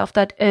giving yourself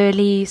that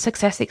early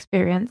success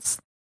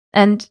experience.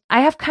 And I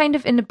have kind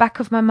of in the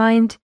back of my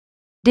mind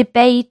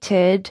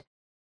debated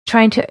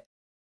trying to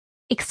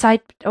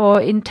excite or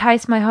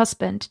entice my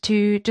husband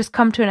to just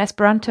come to an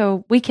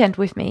Esperanto weekend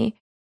with me,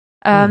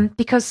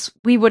 because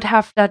we would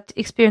have that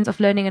experience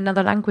of learning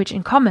another language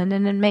in common,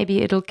 and then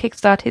maybe it'll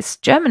kickstart his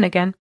German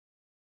again.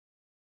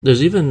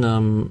 There's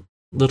even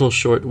little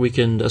short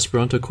weekend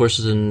Esperanto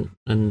courses in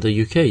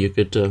the UK you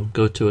could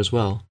go to as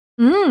well.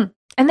 And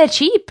they're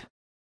cheap.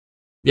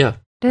 Yeah.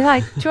 They're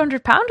like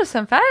 £200 or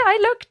something.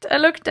 I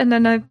looked, and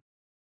then I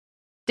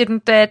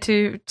didn't dare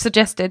to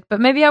suggest it, but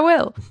maybe I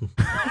will.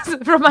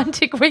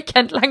 Romantic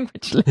weekend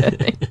language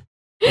learning.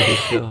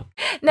 Yeah.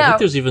 Now, I think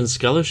there's even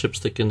scholarships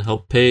that can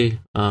help pay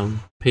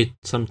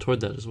some toward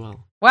that as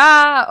well.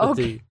 wow. But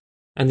Okay.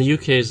 And the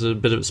UK is a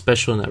bit of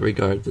special in that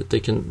regard, that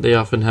they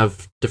often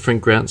have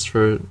different grants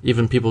for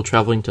even people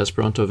traveling to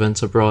Esperanto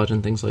events abroad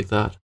and things like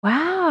that.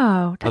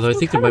 Wow. That's Although I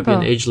think there might be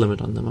an incredible. age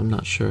limit on them. I'm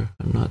not sure.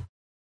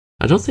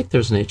 I don't think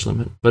there's an age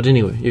limit. But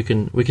anyway,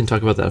 we can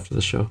talk about that after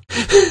the show.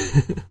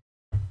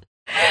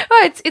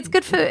 Oh, it's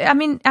good for. I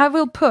mean, I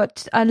will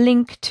put a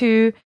link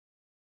to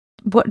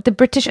what the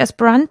British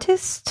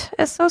Esperantist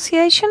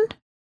Association,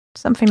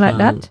 something like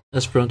that.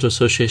 Esperanto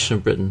Association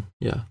of Britain.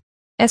 Yeah.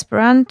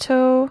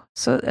 Esperanto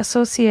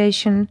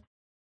Association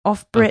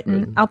of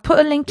Britain. I'll put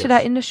a link to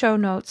that in the show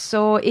notes.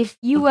 So if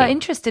you are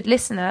interested,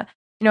 listener,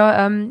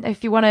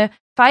 if you want to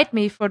fight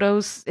me for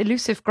those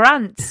elusive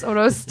grants or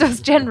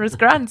those generous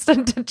grants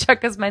that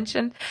Chuck has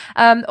mentioned,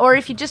 or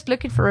if you're just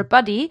looking for a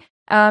buddy,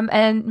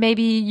 and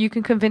maybe you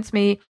can convince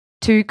me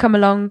to come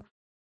along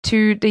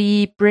to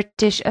the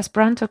British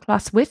Esperanto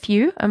class with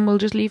you, and we'll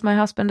just leave my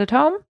husband at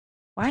home.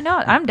 Why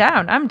not? I'm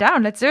down.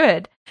 Let's do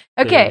it.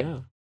 Okay. Yeah.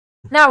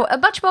 Now, a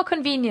much more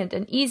convenient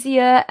and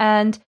easier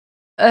and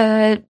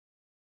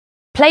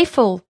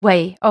playful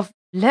way of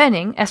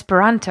learning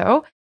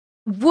Esperanto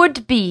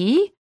would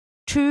be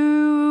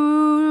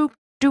to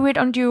do it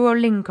on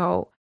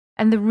Duolingo.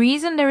 And the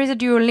reason there is a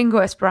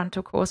Duolingo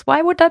Esperanto course,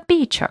 why would that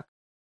be, Chuck?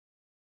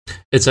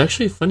 It's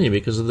actually funny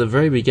because at the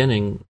very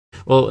beginning,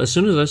 well, as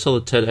soon as I saw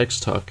the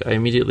TEDx talk, I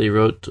immediately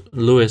wrote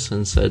Lewis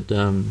and said,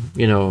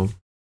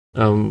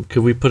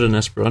 could we put an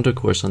Esperanto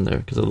course on there?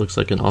 Because it looks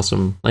like an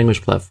awesome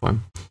language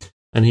platform.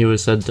 And he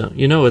said,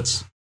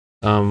 it's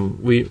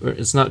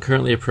not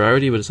currently a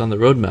priority, but it's on the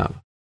roadmap.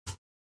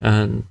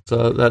 And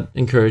so that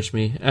encouraged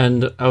me.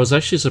 And I was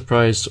actually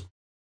surprised.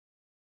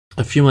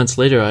 A few months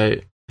later,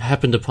 I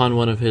happened upon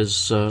one of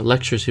his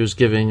lectures he was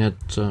giving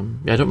at I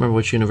don't remember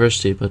which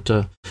university, but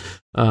the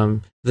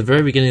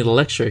very beginning of the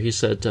lecture he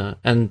said,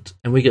 and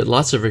we get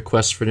lots of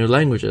requests for new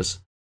languages.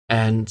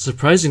 And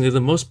surprisingly,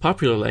 the most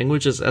popular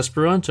language is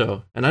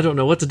Esperanto, and I don't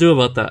know what to do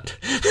about that.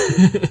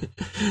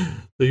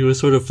 He was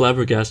sort of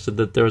flabbergasted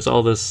that there was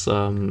all this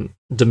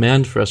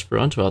demand for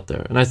Esperanto out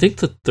there. And I think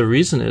that the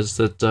reason is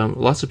that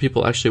lots of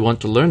people actually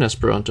want to learn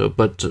Esperanto,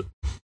 but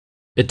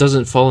it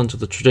doesn't fall into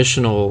the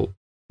traditional,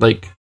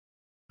 like,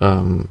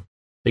 I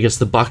guess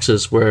the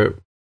boxes where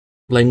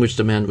language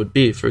demand would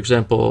be. For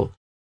example,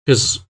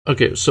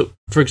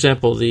 for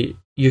example, the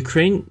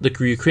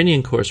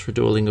Ukrainian course for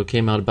Duolingo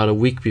came out about a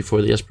week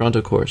before the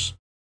Esperanto course.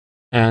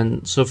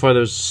 And so far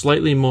there's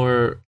slightly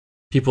more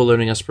people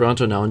learning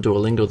Esperanto now in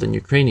Duolingo than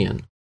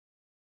Ukrainian.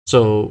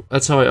 So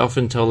that's how I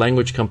often tell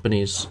language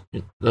companies,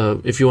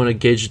 if you want to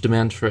gauge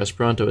demand for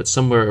Esperanto, it's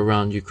somewhere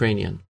around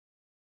Ukrainian.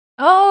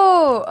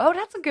 Oh,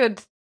 that's a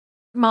good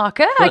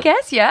marker, I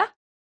guess, yeah.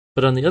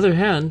 But on the other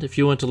hand, if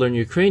you want to learn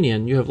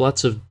Ukrainian, you have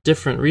lots of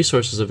different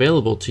resources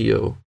available to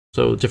you.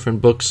 So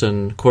different books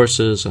and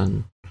courses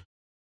and,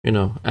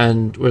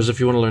 and whereas if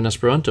you want to learn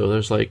Esperanto,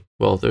 there's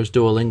there's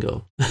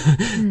Duolingo.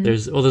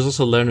 There's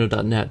also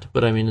Lerno.net.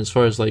 But I mean, as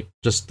far as like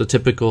just the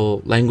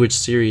typical language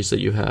series that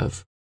you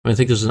have, I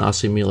think there's an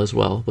Asimil as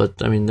well,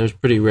 but I mean, there's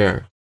pretty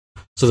rare.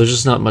 So there's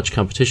just not much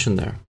competition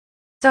there.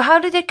 So how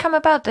did it come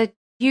about that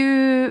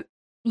you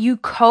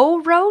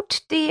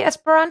co-wrote the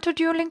Esperanto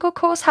Duolingo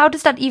course? How do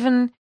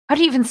you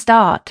even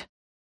start?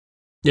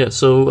 Yeah,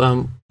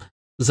 so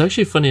it's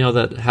actually funny how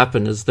that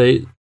happened.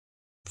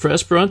 For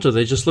Esperanto,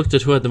 they just looked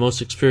at who had the most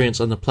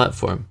experience on the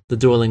platform, the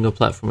Duolingo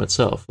platform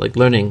itself, like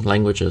learning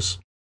languages.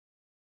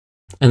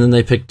 And then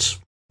they picked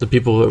the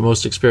people who were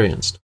most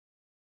experienced.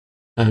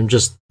 And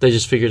they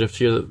just figured if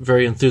you're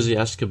very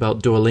enthusiastic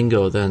about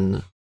Duolingo,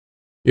 then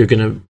you're going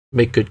to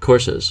make good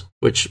courses,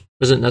 which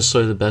isn't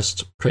necessarily the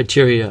best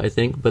criteria, I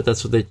think, but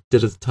that's what they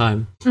did at the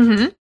time.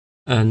 Mm-hmm.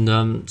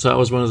 And so I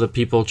was one of the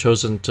people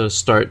chosen to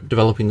start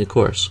developing the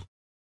course.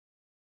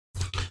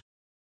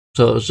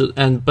 So it was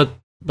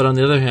but on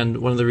the other hand,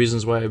 one of the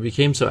reasons why I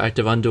became so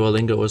active on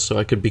Duolingo was so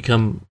I could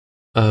become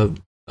a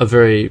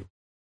very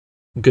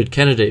good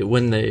candidate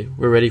when they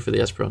were ready for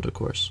the Esperanto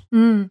course.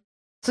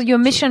 So your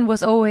mission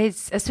was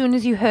always, as soon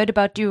as you heard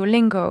about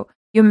Duolingo,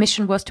 your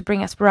mission was to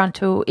bring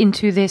Esperanto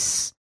into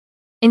this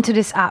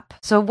app.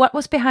 So what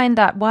was behind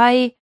that?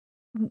 Why?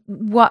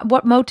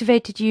 What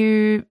motivated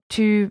you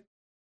to?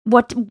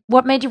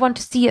 What made you want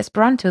to see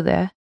Esperanto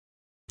there?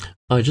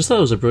 I just thought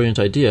it was a brilliant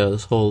idea.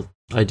 This whole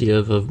idea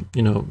of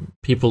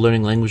people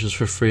learning languages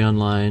for free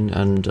online,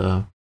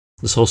 and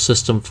this whole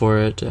system for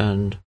it.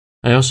 And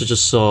I also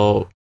just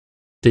saw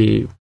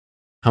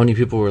how many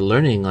people were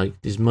learning,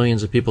 like these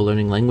millions of people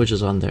learning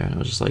languages on there. And I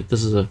was just like,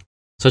 this is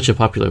such a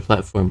popular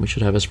platform. We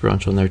should have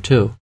Esperanto on there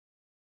too.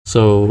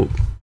 So,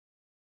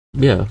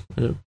 yeah,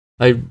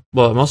 I'm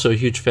also a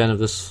huge fan of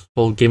this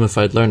whole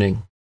gamified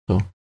learning.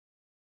 So,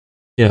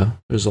 yeah,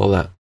 there's all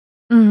that.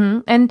 Mm-hmm.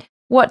 And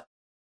what?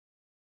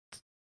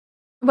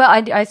 Well,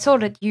 I saw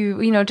that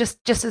you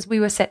just as we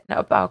were setting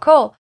up our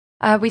call,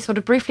 we sort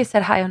of briefly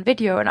said hi on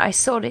video, and I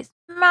saw this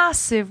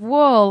massive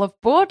wall of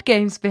board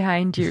games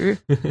behind you.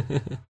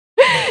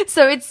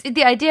 So it's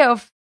the idea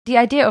of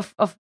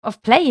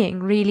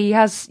playing really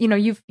has,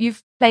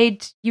 you've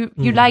played, you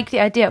like the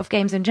idea of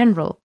games in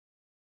general.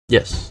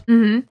 Yes.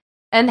 Mm-hmm.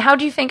 And how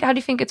do you think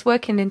it's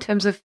working in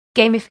terms of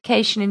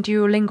gamification in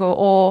Duolingo,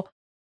 or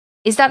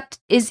is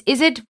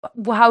it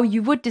how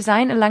you would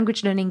design a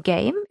language learning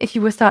game if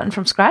you were starting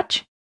from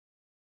scratch?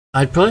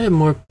 I'd probably have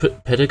more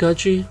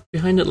pedagogy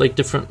behind it, like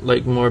different,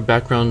 like more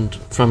background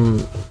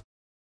from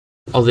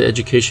all the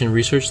education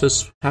research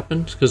that's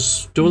happened,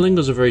 because Duolingo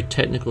is a very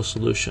technical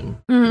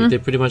solution. Mm-hmm. They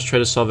pretty much try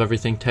to solve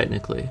everything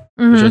technically,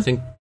 mm-hmm. which I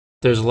think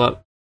there's a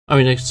lot. I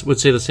mean, I would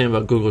say the same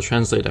about Google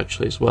Translate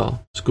actually as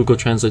well. So Google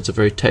Translate's a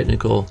very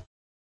technical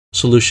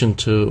solution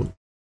to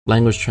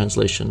language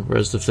translation,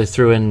 whereas if they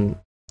threw in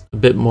a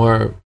bit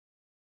more,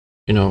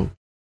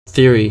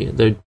 theory,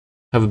 they'd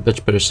have a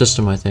much better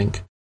system, I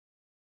think.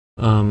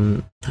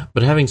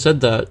 But having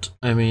said that,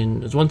 I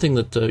mean, it's one thing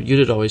that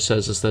Judith always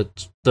says is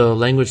that the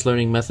language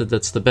learning method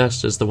that's the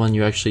best is the one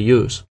you actually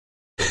use.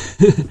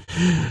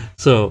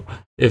 So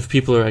if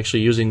people are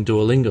actually using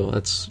Duolingo,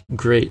 that's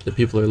great that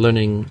people are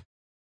learning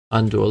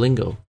on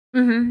Duolingo.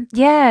 Mm-hmm.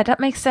 Yeah, that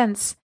makes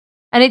sense.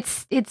 And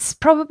it's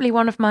probably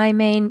one of my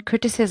main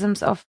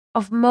criticisms of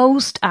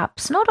most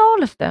apps, not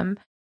all of them,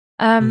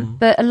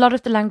 but a lot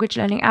of the language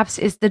learning apps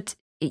is that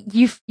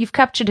you've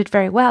captured it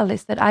very well.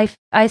 Is that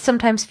I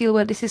sometimes feel,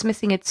 well, this is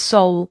missing its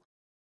soul,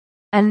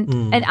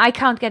 and I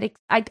can't get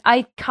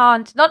I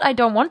can't, not I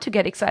don't want to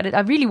get excited. I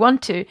really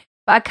want to,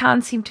 but I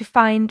can't seem to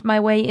find my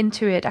way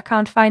into it. I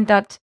can't find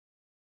that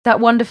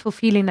wonderful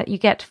feeling that you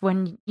get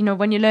when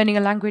when you're learning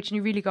a language and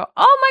you really go,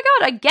 oh my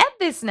god, I get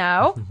this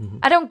now.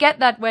 I don't get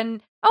that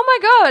when, oh my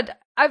god,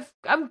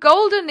 I'm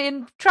golden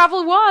in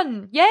Travel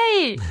 1,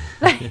 yay.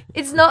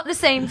 It's not the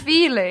same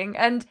feeling,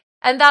 and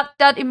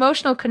that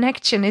emotional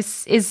connection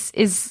is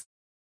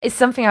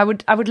something I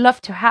would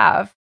love to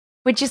have.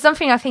 which is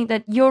something I think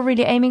that you're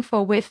really aiming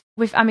for with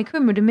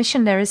Amikumu. The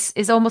mission there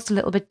is almost a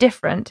little bit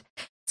different.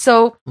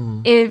 So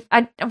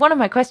one of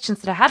my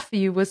questions that I had for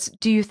you was,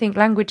 do you think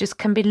languages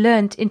can be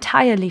learned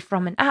entirely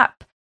from an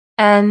app?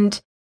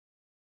 And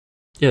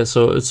yeah,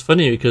 so it's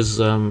funny because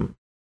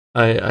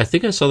I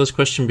think I saw this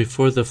question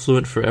before the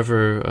Fluent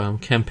Forever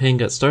campaign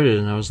got started,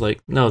 and I was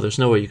like, no, there's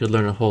no way you could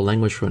learn a whole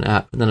language from an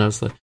app. And then I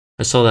was like,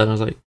 I saw that and I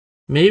was like,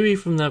 maybe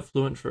from that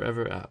Fluent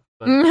Forever app.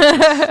 But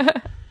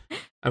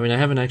I mean, I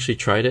haven't actually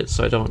tried it,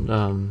 so I don't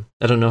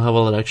know how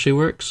well it actually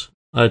works.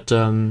 But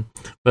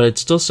I'd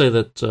still say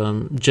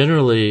that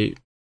generally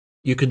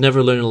you could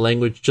never learn a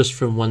language just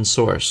from one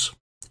source.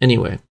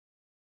 Anyway,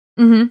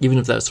 even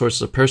if that source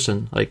is a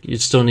person, like you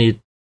still need,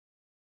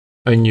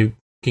 and you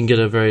can get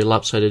a very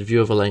lopsided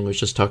view of a language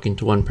just talking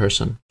to one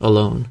person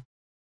alone.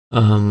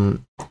 But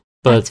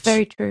that's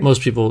very true.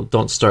 Most people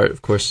don't start,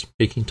 of course,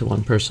 speaking to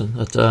one person.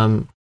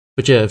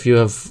 But yeah, if you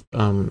have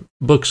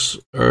books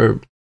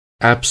or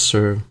apps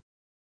or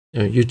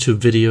YouTube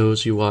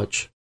videos you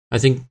watch, I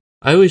think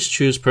I always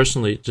choose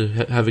personally to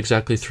have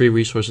exactly 3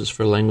 resources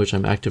for a language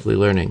I'm actively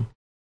learning.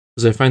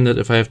 Because I find that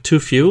if I have too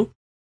few,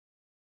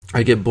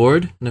 I get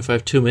bored, and if I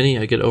have too many,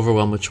 I get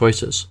overwhelmed with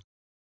choices.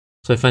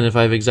 So I find if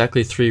I have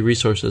exactly 3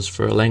 resources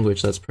for a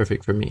language, that's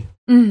perfect for me.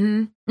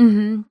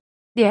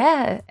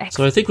 Yeah. Excellent.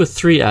 So I think with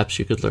 3 apps,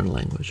 you could learn a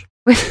language.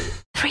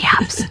 With 3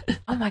 apps?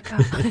 Oh my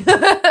God.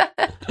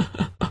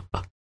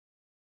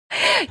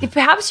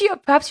 Perhaps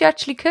you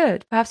actually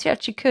could.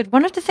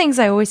 One of the things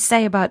I always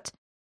say about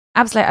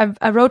apps, like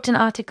I wrote an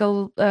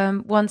article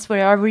once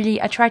where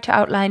I tried to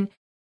outline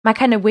my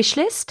kind of wish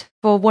list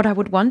for what I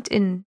would want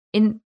in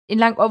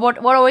language, or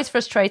what always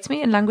frustrates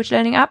me in language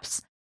learning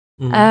apps.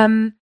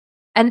 And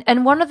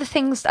one of the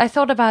things I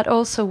thought about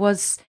also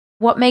was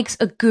what makes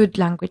a good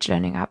language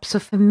learning app. So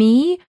for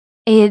me,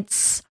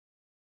 it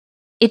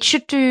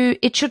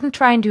shouldn't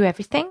try and do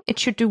everything. It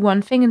should do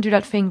one thing and do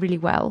that thing really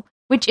well.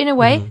 Which in a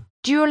way,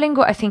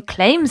 Duolingo I think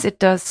claims it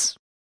does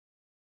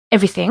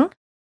everything,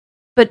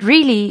 but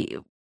really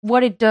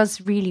what it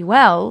does really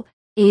well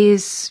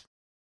is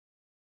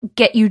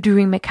get you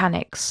doing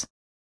mechanics,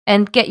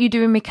 and get you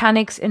doing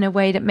mechanics in a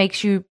way that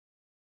makes you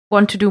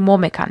want to do more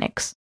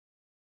mechanics.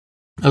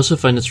 I also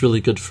find it's really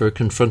good for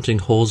confronting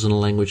holes in a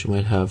language you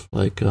might have.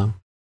 Like,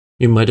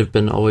 you might have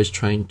been always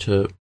trying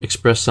to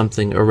express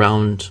something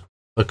around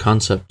a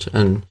concept,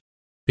 and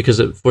because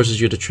it forces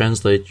you to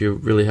translate, you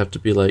really have to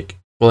be like,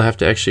 well, I have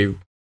to actually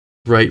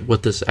write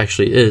what this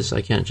actually is.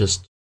 I can't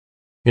just,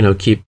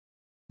 keep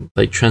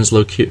like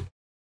translocuting.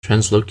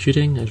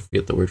 I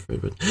forget the word for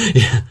it, but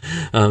yeah,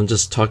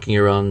 just talking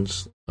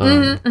around.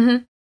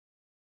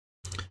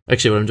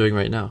 Actually, what I'm doing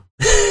right now,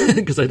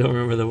 because I don't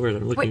remember the word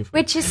I'm looking for.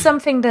 Which is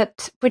something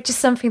that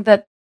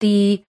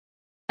the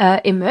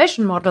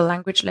immersion model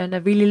language learner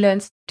really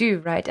learns to do,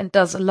 right, and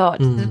does a lot.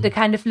 The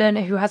kind of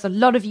learner who has a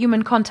lot of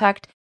human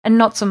contact and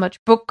not so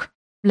much book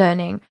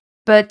learning,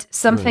 but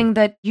something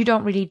that you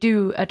don't really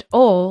do at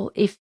all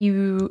if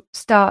you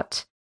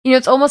start.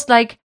 It's almost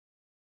like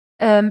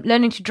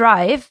learning to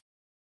drive.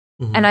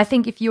 And I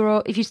think if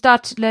you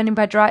start learning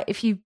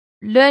if you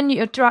learn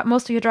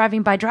most of your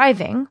driving by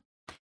driving,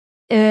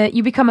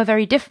 you become a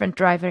very different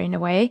driver in a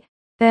way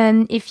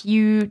than if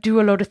you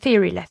do a lot of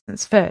theory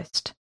lessons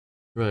first.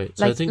 Right.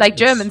 So like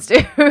Germans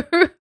do.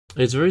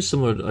 It's very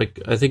similar.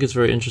 Like, I think it's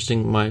very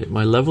interesting.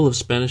 My level of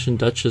Spanish and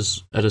Dutch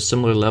is at a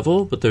similar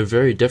level, but they're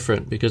very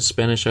different, because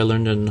Spanish I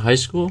learned in high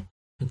school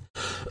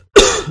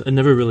and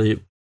never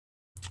really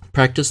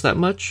practiced that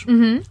much.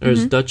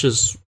 Whereas Dutch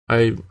is,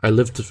 I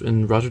lived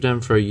in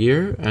Rotterdam for a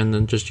year and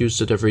then just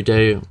used it every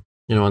day,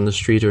 on the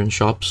street or in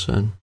shops.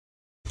 And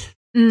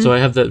so I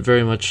have that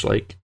very much,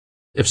 like,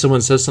 if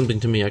someone says something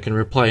to me, I can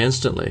reply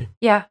instantly.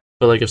 Yeah.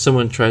 But like, if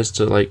someone tries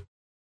to like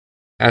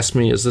ask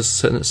me, is this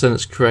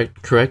sentence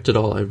correct at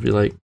all? I'd be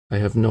like, I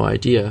have no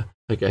idea.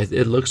 Like,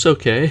 it looks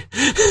okay.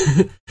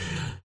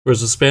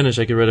 Whereas with Spanish,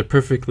 I could write it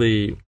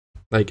perfectly.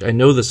 Like, I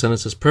know the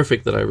sentence is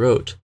perfect that I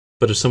wrote,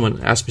 but if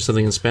someone asked me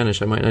something in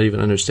Spanish, I might not even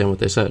understand what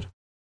they said.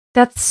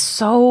 That's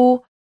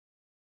so.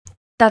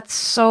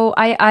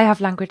 I have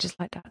languages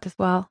like that as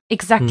well.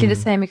 Exactly the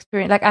same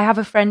experience. Like, I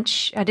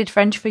did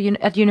French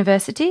at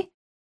university.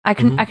 I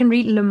can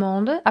read Le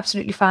Monde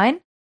absolutely fine.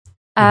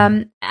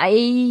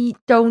 I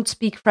don't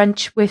speak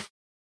French with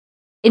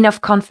enough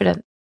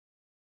confidence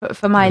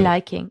for my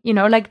liking.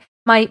 Like,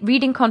 my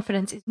reading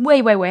confidence is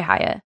way, way, way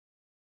higher.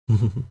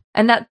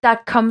 And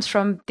that comes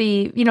from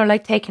the,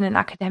 like, taking an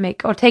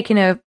academic or taking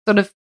a sort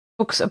of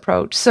books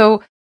approach.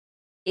 So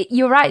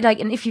you're right. Like,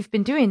 and if you've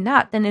been doing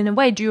that, then in a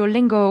way,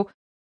 Duolingo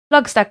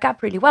plugs that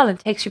gap really well and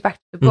takes you back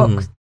to the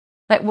books.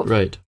 Like,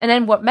 right. And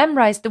then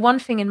the one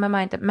thing in my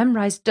mind that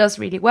Memrise does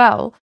really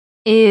well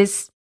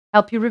is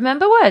help you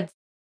remember words.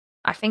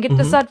 I think it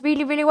does that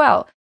really, really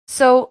well.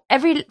 So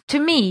to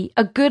me,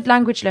 a good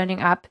language learning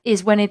app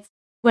is when it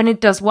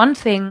does one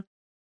thing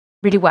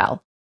really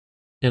well.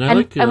 And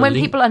when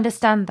people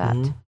understand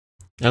that.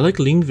 I like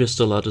Lingvist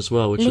a lot as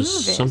well, which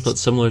is somewhat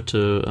similar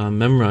to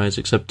Memrise,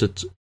 except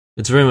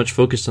it's very much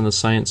focused on the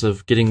science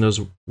of getting those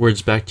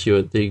words back to you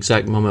at the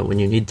exact moment when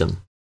you need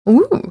them.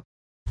 Ooh.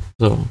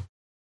 So,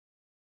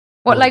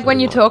 what, like when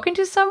you're talking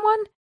to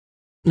someone?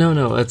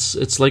 No,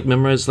 it's like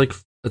memorize,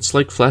 it's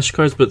like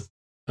flashcards, but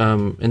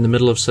in the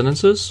middle of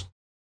sentences.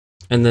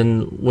 And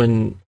then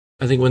when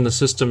the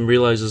system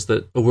realizes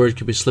that a word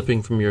could be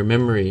slipping from your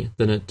memory,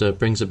 then it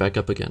brings it back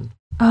up again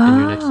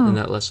in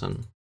that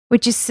lesson.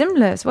 Which is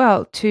similar as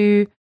well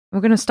to, we're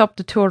going to stop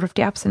the tour of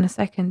the apps in a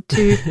second,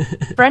 to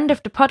friend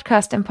of the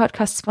podcast and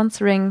podcast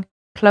sponsoring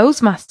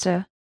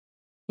Closemaster,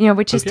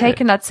 which is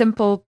taking that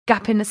simple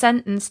gap in a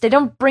sentence. They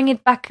don't bring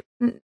it back.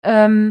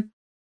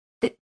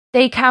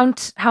 They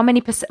count how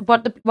many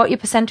what your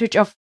percentage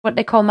of what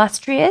they call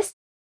mastery is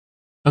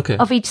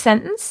of each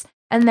sentence.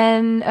 And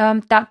then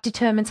that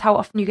determines how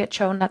often you get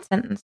shown that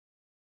sentence.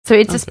 So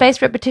it's a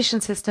spaced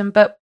repetition system,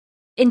 but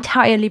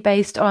entirely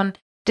based on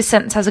this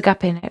sentence has a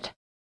gap in it.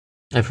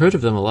 I've heard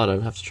of them a lot. I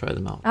have to try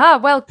them out.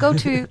 Well, go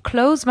to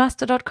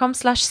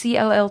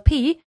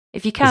closemaster.com/CLLP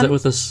if you can. Is that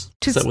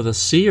with a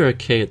C or a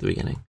K at the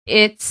beginning?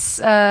 It's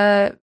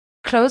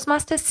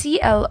Closemaster,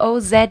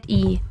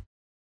 CLOZE,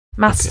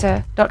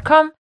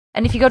 master.com.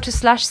 And if you go to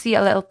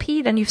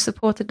 /CLLP, then you've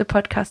supported the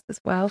podcast as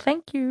well.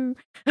 Thank you.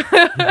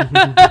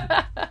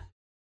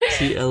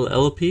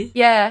 CLLP?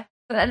 Yeah.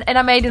 And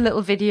I made a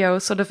little video,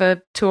 sort of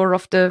a tour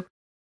of the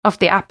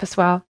app as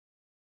well.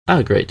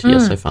 Ah, great.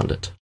 Yes, I found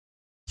it.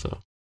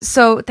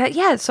 So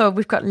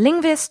we've got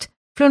Lingvist,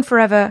 Fluent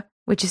Forever,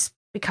 which is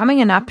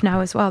becoming an app now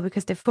as well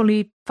because they're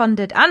fully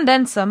funded and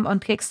then some on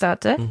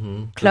Kickstarter.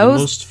 Mm-hmm.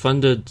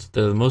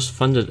 The most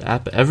funded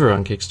app ever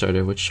on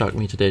Kickstarter, which shocked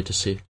me today to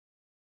see.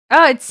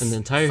 Oh, it's in the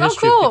entire so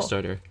history cool. of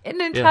Kickstarter. In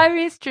the entire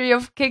history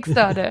of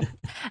Kickstarter.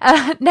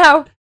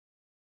 Now,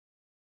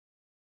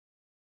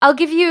 I'll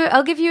give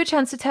you a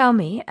chance to tell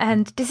me,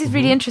 and this is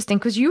really interesting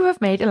because you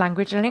have made a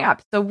language learning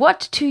app. So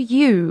what to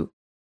you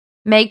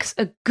makes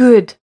a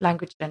good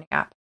language learning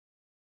app?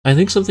 I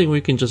think something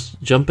we can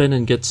just jump in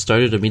and get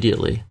started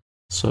immediately.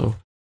 So,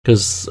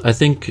 because I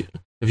think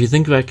if you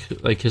think back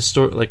like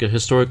a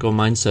historical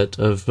mindset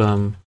of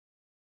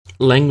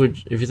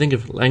language, if you think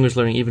of language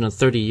learning even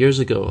 30 years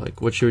ago,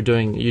 like what you were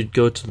doing, you'd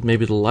go to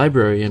maybe the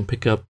library and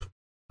pick up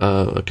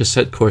a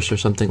cassette course or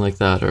something like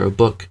that, or a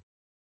book.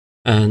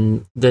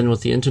 And then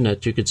with the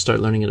internet, you could start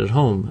learning it at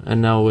home.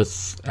 And now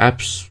with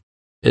apps,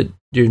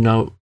 you're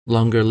no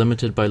longer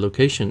limited by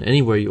location.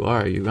 Anywhere you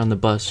are, you're on the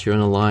bus, you're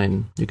on a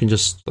line, you can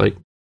just like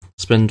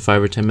spend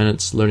 5 or 10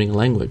 minutes learning a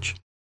language,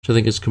 which I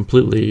think is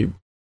completely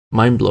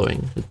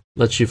mind-blowing. It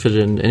lets you fit it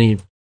in any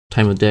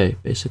time of day,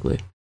 basically.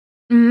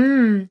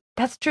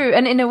 That's true.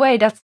 And in a way,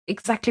 that's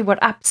exactly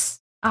what apps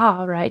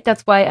are, right?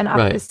 That's why an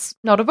app is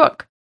not a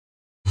book.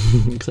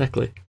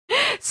 Exactly.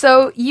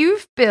 So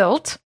you've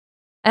built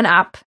an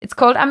app. It's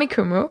called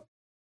Amikumu.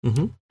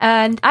 Mm-hmm.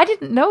 And I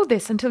didn't know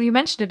this until you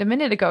mentioned it a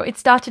minute ago. It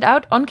started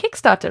out on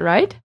Kickstarter,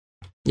 right?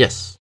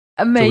 Yes.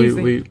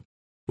 Amazing. So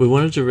we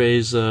wanted to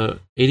raise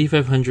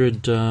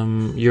 8,500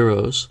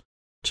 euros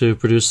to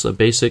produce a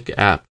basic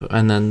app,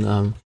 and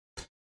then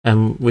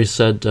and we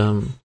said,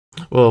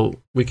 well,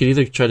 we could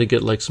either try to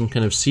get like some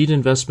kind of seed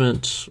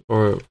investment,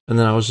 and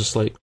then I was just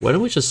like, why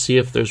don't we just see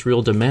if there's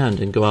real demand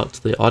and go out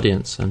to the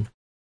audience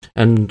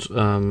I'm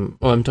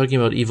talking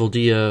about Evil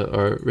Dia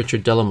or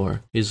Richard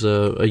Delamore. He's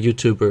a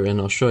YouTuber in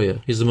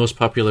Australia. He's the most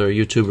popular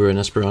YouTuber in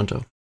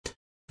Esperanto,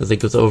 I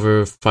think, with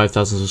over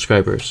 5,000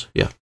 subscribers.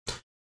 Yeah.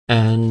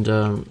 And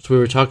so we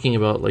were talking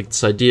about like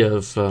this idea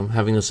of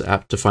having this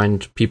app to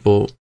find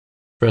people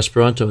for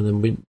Esperanto, and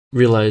then we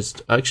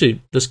realized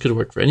actually this could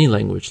work for any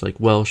language, like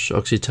Welsh,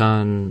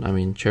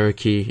 Occitan,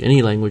 Cherokee,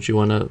 any language you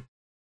want to,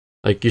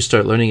 like, you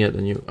start learning it,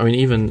 and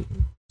even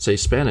say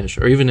Spanish,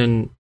 or even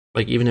in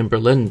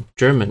Berlin,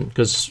 German,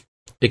 because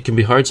it can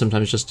be hard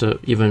sometimes just to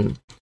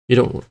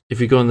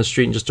if you go on the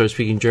street and just start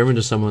speaking German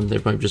to someone, they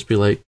might just be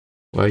like,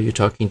 why are you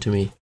talking to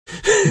me?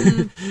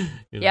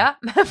 Yeah,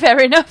 fair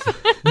enough.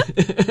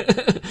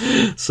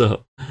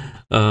 So,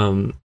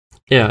 and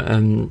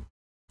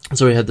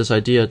so we had this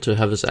idea to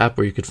have this app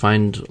where you could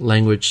find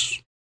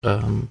language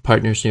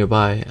partners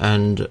nearby,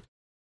 and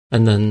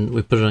then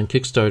we put it on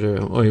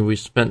Kickstarter. We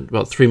spent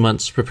about 3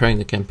 months preparing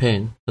the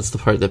campaign. That's the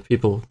part that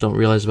people don't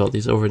realize about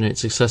these overnight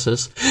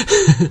successes.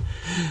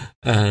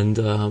 And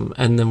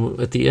then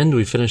at the end,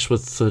 we finished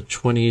with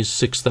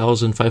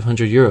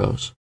 26,500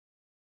 euros.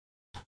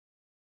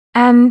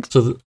 And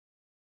so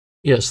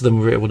then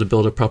we were able to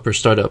build a proper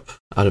startup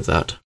out of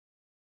that.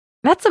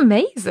 That's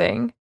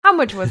amazing. How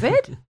much was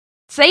it?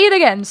 Say it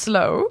again,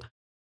 slow.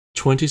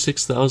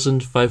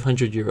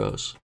 26,500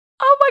 euros.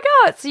 Oh my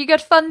god! So you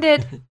got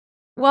funded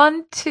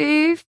 1,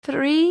 2,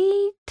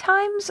 3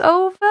 times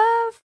over?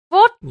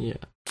 What? Yeah.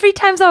 3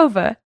 times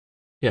over?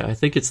 Yeah, I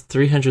think it's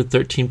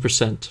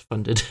 313%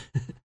 funded.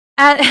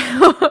 And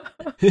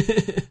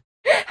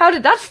how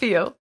did that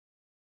feel?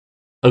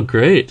 Oh,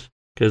 great.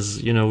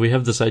 Because, we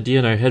have this idea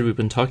in our head. We've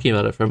been talking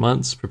about it for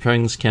months,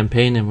 preparing this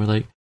campaign, and we're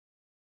like,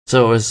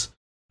 so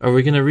are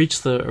we going to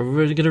reach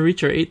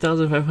our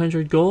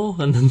 8,500 goal?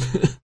 And then,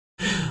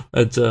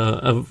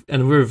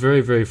 and we're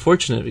very, very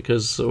fortunate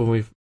because when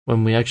we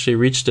when we actually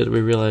reached it,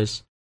 we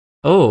realized,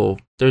 oh,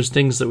 there's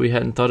things that we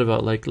hadn't thought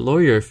about, like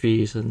lawyer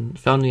fees and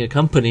founding a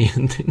company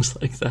and things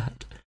like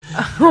that.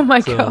 Oh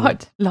my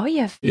God,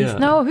 lawyer fees. Yeah.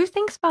 No, who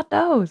thinks about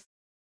those?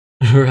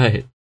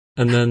 Right.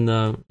 And then,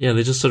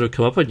 they just sort of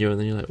come up on you, and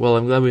then you're like, well,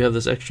 I'm glad we have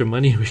this extra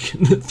money we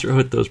can throw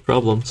at those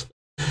problems.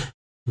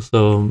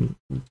 So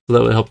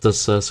that helped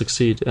us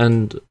succeed.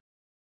 And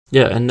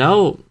and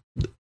now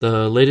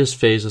the latest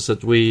phase is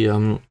that we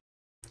are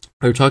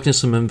talking to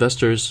some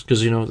investors,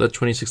 because, that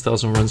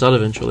 26,000 runs out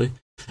eventually.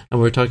 And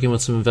we're talking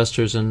with some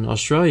investors in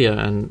Australia,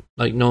 and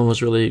like no one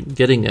was really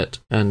getting it.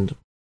 And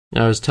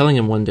I was telling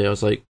him one day, I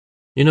was like,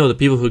 the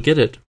people who get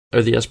it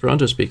are the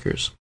Esperanto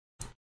speakers.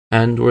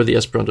 And where the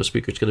Esperanto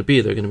speakers going to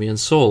be? They're going to be in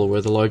Seoul,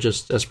 where the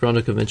largest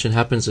Esperanto convention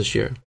happens this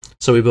year.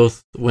 So we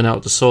both went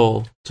out to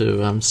Seoul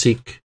to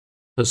seek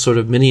a sort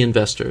of mini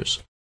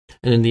investors.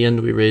 And in the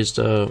end, we raised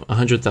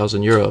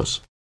 100,000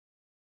 euros.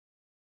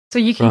 So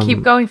you can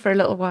keep going for a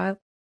little while.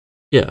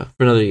 Yeah,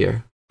 for another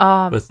year.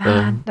 Oh,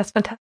 man, that's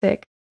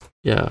fantastic.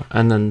 Yeah,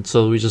 and then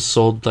so we just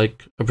sold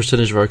like a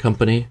percentage of our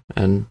company,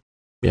 and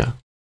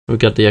we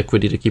got the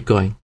equity to keep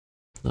going.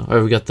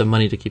 Or we got the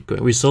money to keep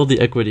going. We sold the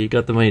equity,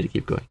 got the money to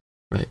keep going.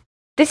 Right.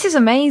 This is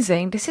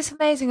amazing. This is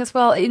amazing as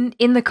well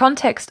in the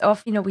context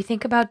of, we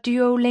think about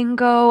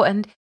Duolingo,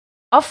 and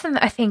often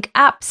I think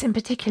apps in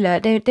particular,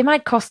 they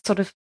might cost sort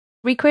of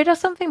 £3 or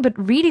something, but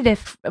really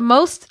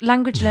most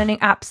language learning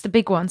apps, the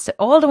big ones,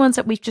 all the ones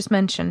that we've just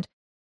mentioned,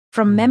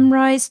 from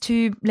Memrise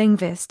to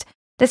Linguist,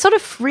 they're sort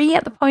of free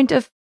at the point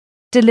of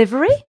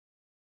delivery,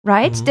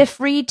 right? Mm-hmm. They're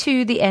free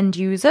to the end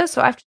user.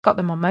 So I've got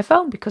them on my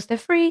phone because they're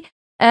free.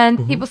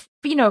 And people,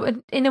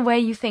 in a way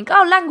you think,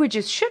 oh,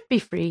 languages should be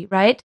free,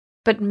 right?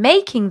 But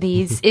making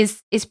these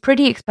is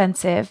pretty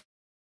expensive.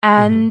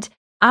 And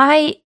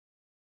I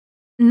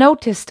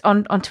noticed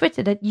on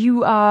Twitter that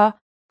you are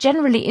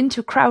generally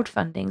into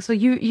crowdfunding. So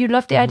you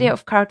love the idea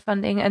of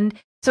crowdfunding. And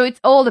so it's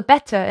all the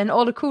better and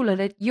all the cooler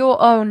that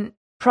your own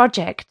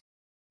project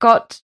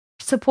got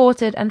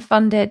supported and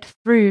funded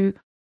through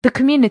the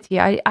community.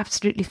 I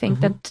absolutely think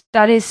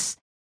that is,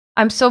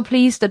 I'm so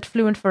pleased that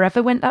Fluent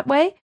Forever went that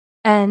way.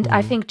 And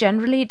I think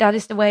generally that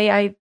is the way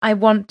I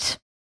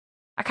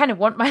kind of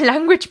want my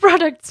language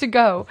products to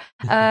go.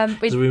 So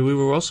we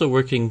were also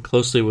working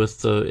closely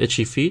with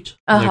Itchy Feet,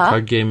 their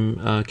card game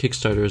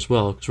Kickstarter as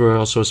well, because we're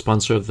also a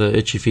sponsor of the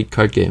Itchy Feet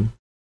card game.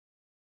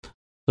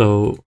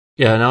 So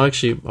now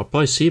actually I'll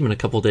probably see him in a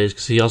couple of days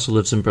because he also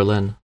lives in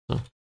Berlin.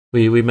 So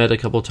we met a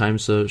couple of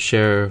times to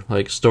share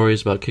like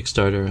stories about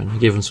Kickstarter, and I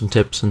gave him some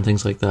tips and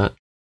things like that.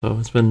 So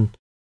it's been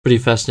pretty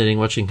fascinating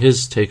watching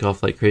his take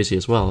off like crazy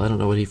as well. I don't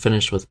know what he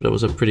finished with, but it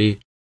was a pretty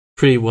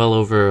well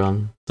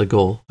over the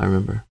goal, I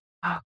remember.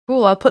 Oh,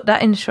 cool. I'll put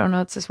that in the show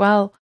notes as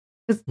well.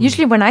 Because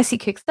usually when I see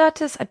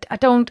Kickstarters,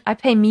 I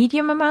pay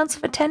medium amounts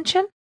of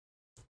attention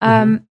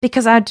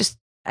because I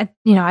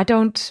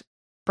don't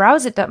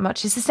browse it that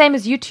much. It's the same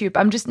as YouTube.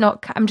 I'm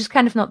just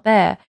kind of not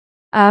there.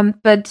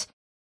 But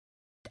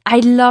I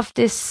love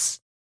this.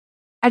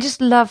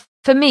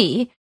 For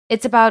me,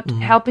 it's about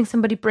helping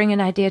somebody bring an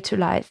idea to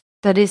life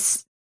that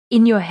is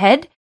in your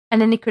head,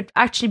 and then it could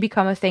actually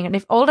become a thing. And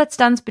if all that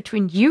stands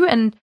between you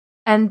and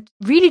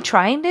really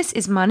trying this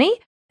is money,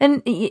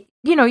 then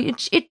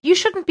you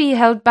shouldn't be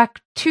held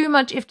back too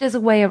much if there's a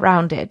way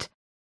around it.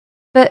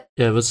 But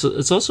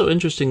it's also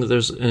interesting that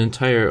there's an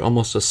entire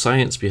almost a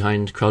science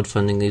behind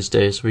crowdfunding these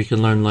days, where you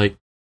can learn like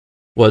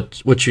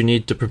what you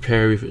need to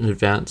prepare in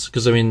advance.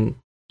 Because I mean,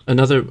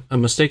 a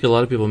mistake a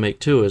lot of people make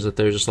too is that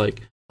they're just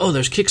like, oh,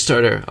 there's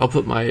Kickstarter.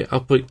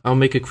 I'll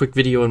make a quick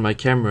video on my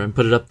camera and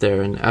put it up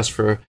there and ask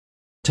for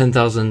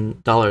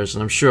 $10,000,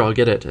 and I'm sure I'll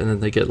get it. And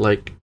then they get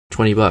like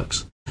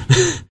 $20.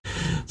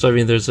 So I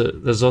mean, there's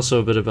also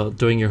a bit about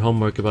doing your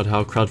homework about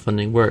how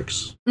crowdfunding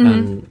works,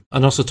 and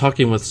also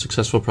talking with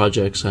successful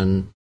projects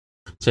and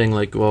saying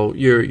like, well,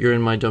 you're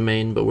in my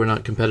domain, but we're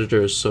not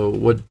competitors. So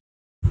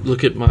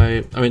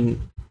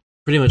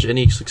pretty much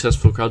any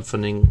successful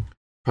crowdfunding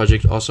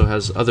project also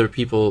has other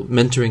people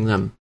mentoring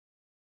them,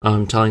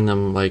 telling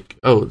them like,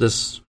 oh,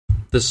 this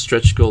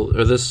stretch goal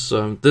or this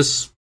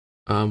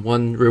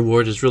one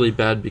reward is really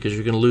bad because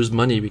you're going to lose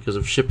money because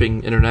of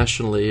shipping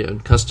internationally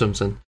and customs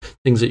and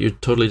things that you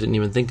totally didn't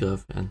even think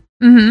of. And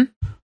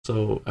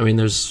so, I mean,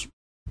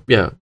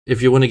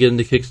 if you want to get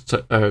into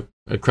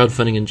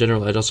crowdfunding in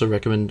general, I'd also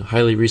recommend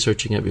highly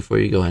researching it before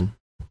you go in.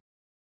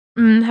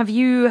 Have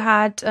you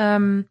had a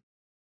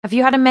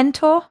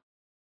mentor?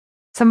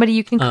 Somebody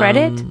you can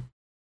credit?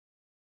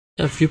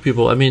 A few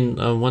people. I mean,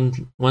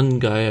 one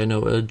guy I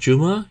know,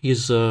 Juma.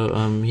 He's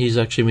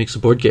actually makes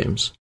board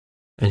games.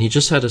 And he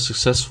just had a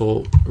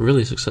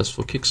really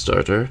successful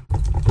Kickstarter.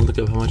 I'll look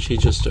up how much he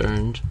just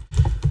earned.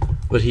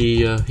 But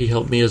he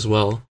helped me as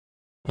well.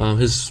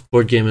 His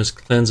board game is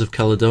Clans of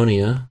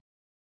Caledonia.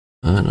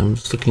 And I'm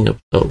just looking up...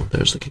 Oh,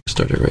 there's the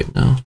Kickstarter right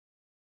now.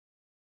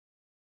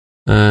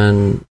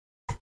 And...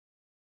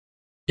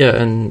 yeah,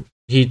 and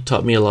he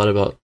taught me a lot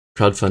about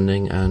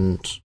crowdfunding. And...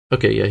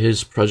 okay, yeah,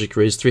 his project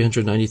raised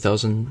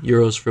 390,000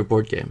 euros for a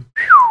board game.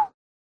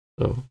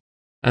 So...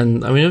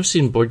 And I mean, I've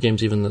seen board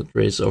games even that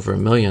raise over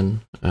 1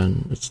 million,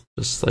 and it's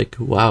just like,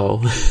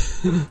 wow.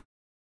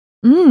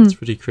 It's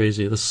pretty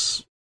crazy.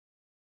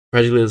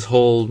 Practically this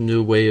whole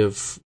new way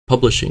of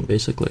publishing,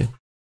 basically.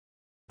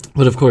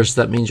 But of course,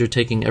 that means you're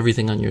taking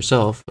everything on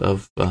yourself,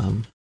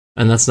 and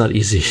that's not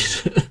easy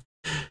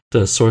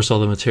to source all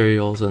the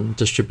materials and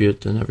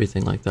distribute and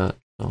everything like that.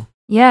 So.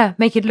 Yeah,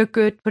 make it look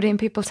good, put it in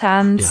people's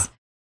hands.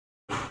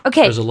 Yeah.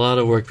 Okay. There's a lot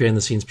of work behind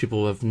the scenes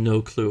people have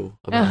no clue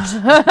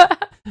about.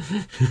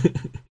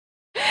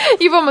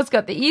 You've almost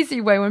got the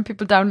easy way when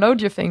people download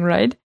your thing,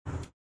 right?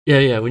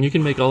 Yeah. When you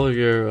can make all of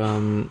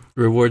your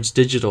rewards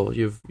digital,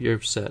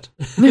 you're set.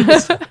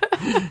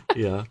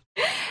 Yeah.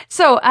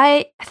 So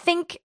I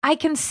think I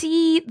can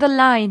see the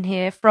line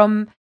here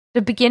from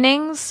the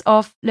beginnings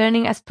of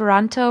learning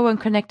Esperanto and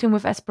connecting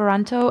with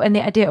Esperanto, and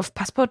the idea of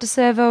Passport to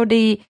Servo,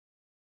 the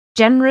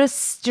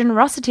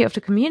generosity of the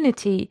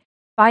community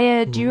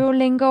via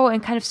Duolingo,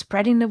 and kind of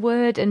spreading the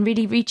word and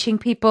really reaching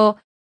people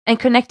and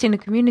connecting the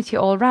community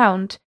all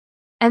around.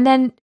 And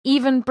then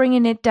even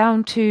bringing it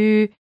down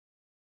to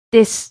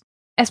this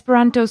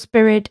Esperanto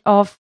spirit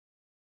of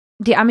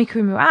the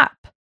Amikumu app,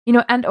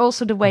 and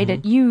also the way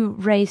that you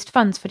raised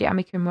funds for the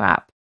Amikumu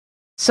app.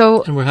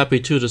 So, and we're happy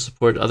too to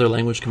support other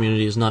language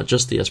communities, not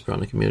just the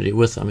Esperanto community,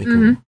 with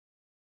Amikumu.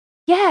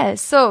 Yeah,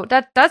 so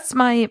that's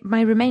my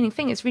remaining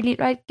thing. Is really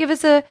like give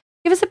us a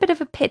bit of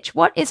a pitch.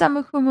 What is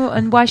Amikumu,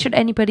 and why should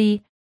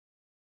anybody?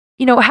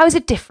 How is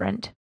it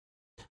different?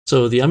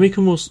 So the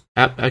Amikumu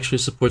app actually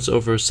supports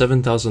over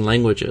 7,000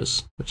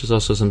 languages, which is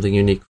also something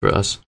unique for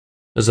us.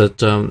 Is that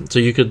so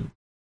you could,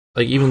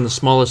 like, even the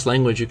smallest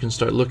language, you can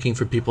start looking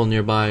for people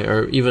nearby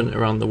or even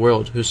around the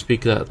world who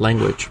speak that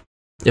language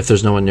if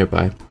there's no one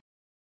nearby.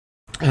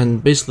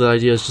 And basically the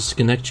idea is just to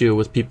connect you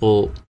with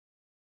people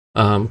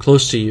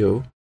close to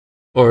you,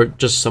 or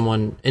just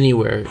someone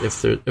anywhere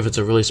if it's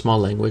a really small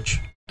language,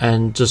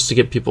 and just to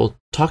get people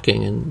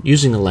talking and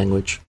using the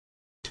language.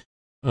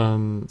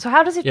 So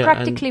how does it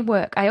practically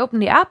work? I open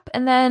the app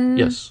and then...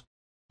 Yes.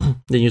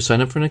 Then you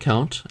sign up for an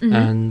account,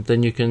 and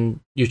then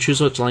you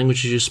choose what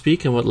languages you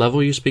speak and what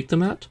level you speak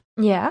them at.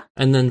 Yeah.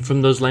 And then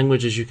from those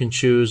languages you can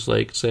choose,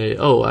 like, say,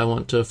 I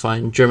want to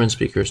find German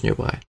speakers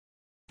nearby.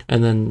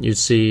 And then you'd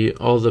see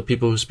all the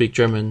people who speak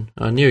German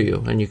near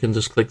you, and you can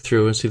just click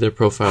through and see their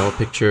profile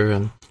picture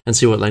and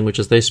see what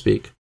languages they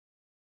speak.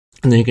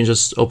 And then you can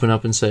just open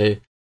up and say,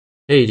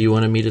 hey, do you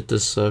want to meet at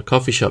this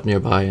coffee shop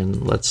nearby,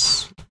 and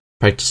let's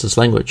practice this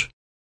language.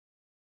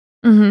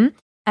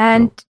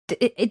 And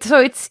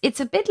it's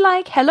a bit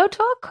like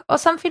HelloTalk or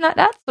something like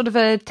that, sort of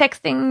a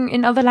texting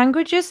in other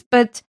languages,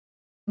 but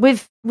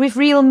with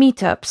real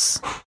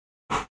meetups.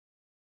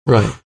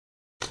 Right.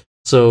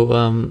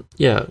 So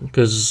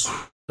because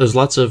there's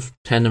lots of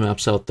tandem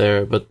apps out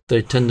there, but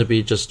they tend to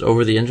be just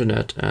over the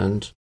internet,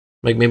 and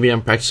like maybe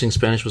I'm practicing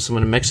Spanish with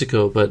someone in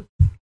Mexico, but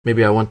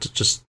maybe I want to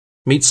just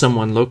meet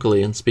someone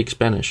locally and speak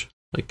Spanish.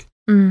 Like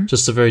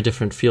just a very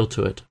different feel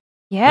to it.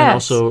 Yeah. And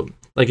also,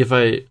 like, if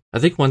I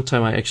think one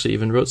time I actually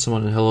even wrote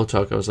someone in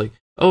HelloTalk, I was like,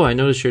 I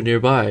noticed you're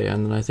nearby,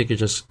 and then I think it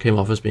just came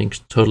off as being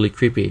totally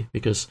creepy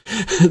because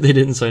they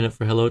didn't sign up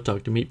for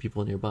HelloTalk to meet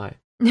people nearby.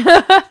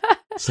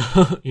 So,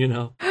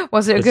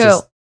 Was it a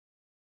girl?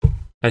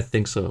 I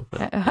think so.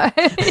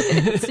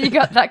 So you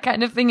got that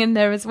kind of thing in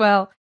there as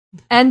well.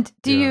 And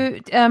do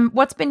you,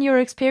 what's been your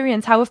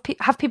experience? How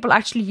have people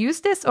actually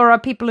used this, or are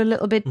people a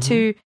little bit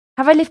too,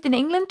 have I lived in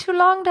England too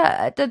long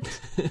that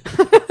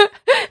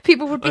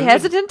people would be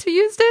hesitant to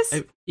use this?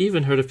 I've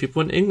even heard of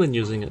people in England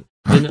using it.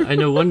 And I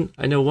know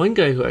one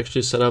guy who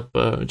actually set up,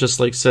 just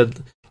like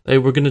said, hey,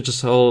 we're going to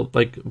just all,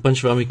 like, a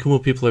bunch of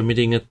Amikumu people are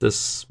meeting at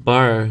this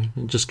bar,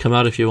 and just come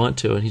out if you want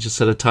to. And he just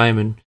set a time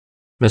and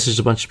messaged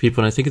a bunch of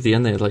people. And I think at the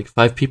end they had like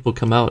 5 people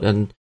come out,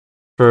 and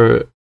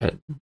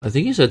I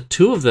think he said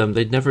 2 of them,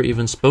 they'd never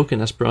even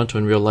spoken Esperanto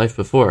in real life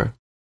before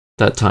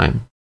that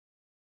time.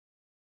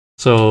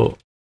 So,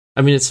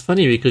 I mean, it's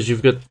funny because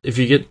if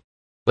you get,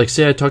 like,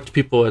 say I talk to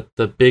people at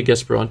the big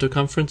Esperanto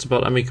conference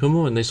about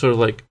Amikumu, and they sort of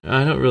like,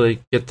 I don't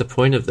really get the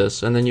point of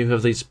this. And then you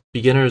have these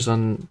beginners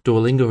on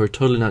Duolingo who are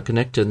totally not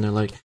connected, and they're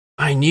like,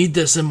 I need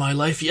this in my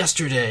life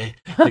yesterday.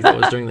 Like that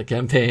was during the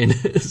campaign.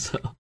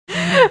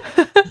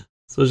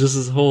 So just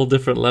this whole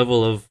different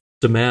level of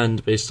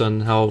demand based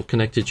on how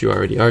connected you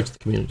already are to the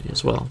community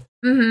as well.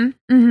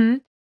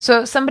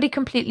 So somebody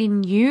completely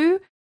new,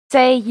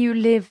 say you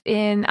live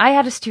in, I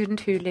had a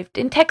student who lived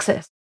in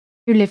Texas,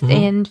 who lived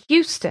in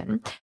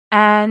Houston,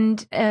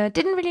 and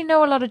didn't really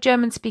know a lot of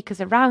German speakers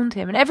around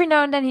him. And every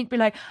now and then he'd be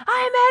like,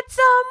 I met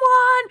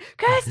someone,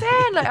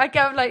 Kirsten! Like, I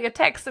got like a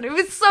text, and it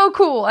was so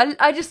cool.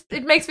 I just,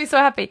 it makes me so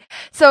happy.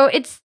 So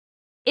it's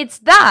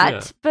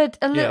that, but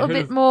a little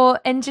bit more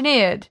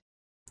engineered.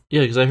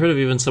 Yeah, because I heard of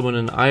even someone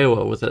in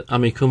Iowa with an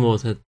Amikumu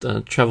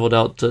that traveled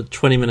out a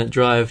 20-minute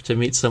drive to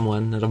meet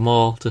someone at a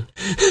mall to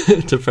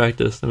to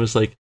practice. I was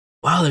like,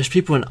 wow, there's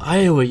people in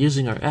Iowa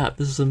using our app.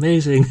 This is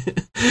amazing.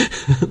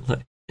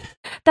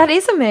 That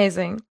is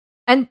amazing.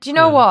 And do you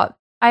know what?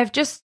 I've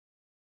just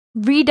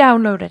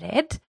re-downloaded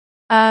it,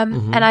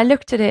 and I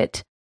looked at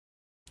it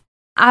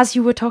as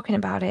you were talking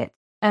about it.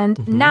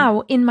 And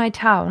now in my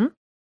town,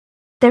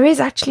 there is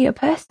actually a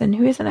person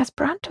who is an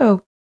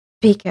Esperanto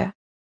speaker.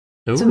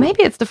 Ooh. So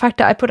maybe it's the fact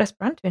that I put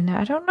Esperanto in there.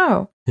 I don't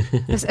know.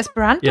 There's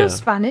Esperanto, Yeah.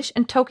 Spanish,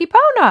 and Toki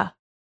Pona.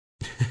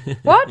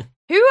 What?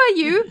 Who are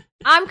you?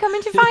 I'm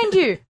coming to find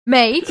you,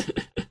 mate.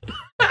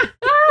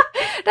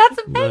 That's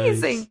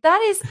amazing. Nice.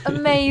 That is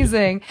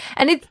amazing.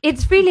 And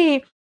it's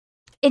really,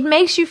 it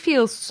makes you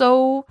feel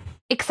so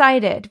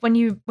excited when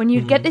you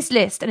get this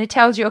list and it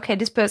tells you, okay,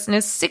 this person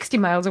is 60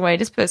 miles away,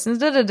 this person is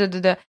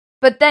da-da-da-da-da.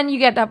 But then you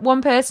get that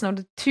one person or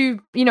the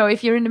two,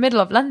 if you're in the middle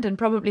of London,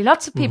 probably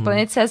lots of people, and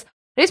it says,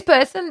 this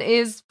person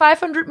is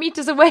 500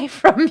 meters away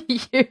from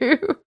you.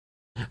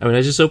 I mean,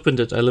 I just opened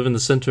it. I live in the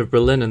center of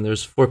Berlin, and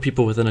there's 4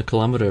 people within a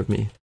kilometer of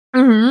me.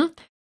 Mm-hmm.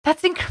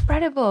 That's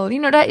incredible.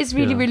 That is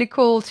really, really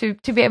cool to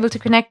be able to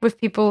connect with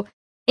people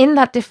in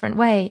that different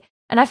way.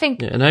 And I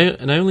think... Yeah,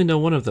 and I only know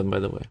one of them, by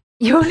the way.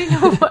 You only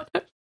know one?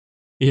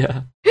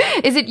 Yeah.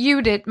 Is it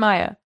Judith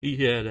Meyer?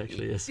 Yeah, it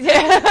actually is.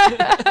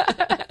 Yeah.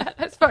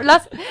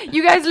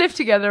 You guys live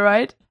together,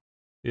 right?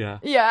 Yeah.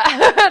 Yeah.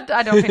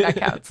 I don't think that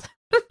counts.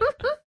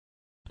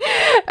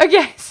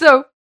 Okay,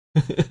 so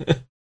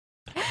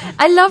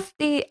I love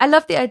the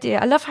idea.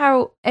 I love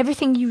how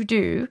everything you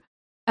do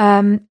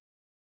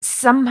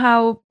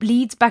somehow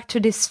leads back to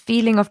this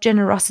feeling of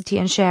generosity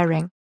and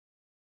sharing.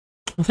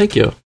 Well, thank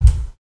you.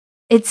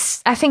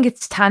 I think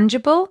it's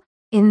tangible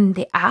in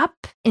the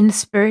app, in the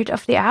spirit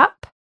of the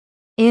app,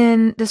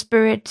 in the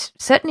spirit,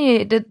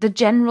 certainly the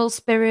general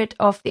spirit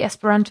of the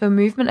Esperanto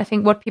movement. I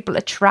think what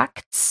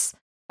attracts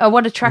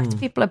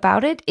people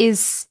about it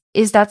is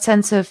that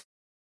sense of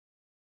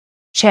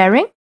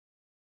sharing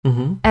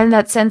and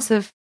that sense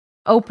of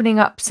opening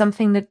up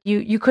something that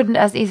you couldn't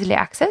as easily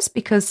access,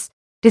 because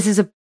this is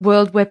a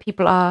world where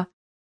people are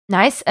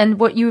nice, and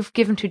what you've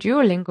given to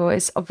Duolingo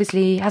is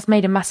obviously has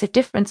made a massive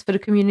difference for the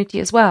community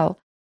as well.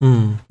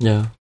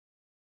 Yeah,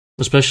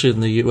 especially in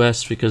the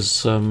US,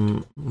 because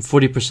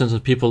 40%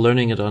 of people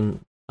learning it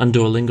on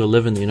Duolingo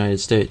live in the United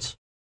States.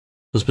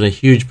 There's been a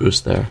huge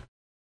boost there.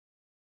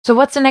 So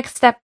what's the next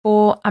step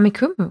for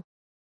Amikumu?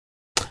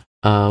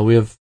 We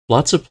have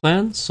lots of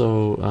plans.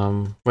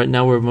 So right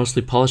now we're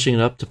mostly polishing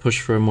it up to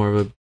push for more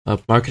of a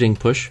marketing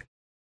push.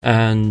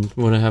 And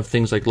we want to have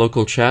things like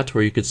local chat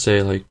where you could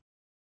say, like,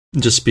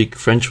 just speak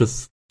French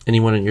with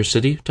anyone in your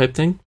city type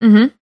thing.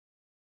 Mm-hmm.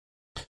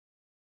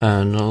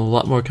 And a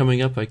lot more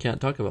coming up I can't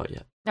talk about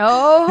yet.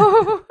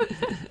 Oh,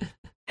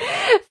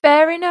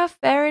 fair enough.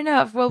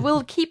 Well,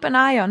 we'll keep an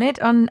eye on it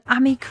on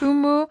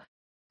amikumu.com.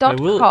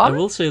 I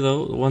will say,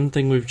 though, one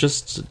thing we've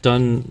just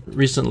done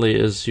recently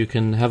is you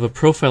can have a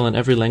profile in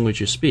every language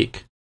you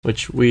speak,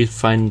 which we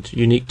find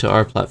unique to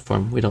our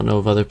platform. We don't know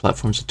of other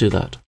platforms that do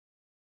that.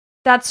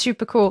 That's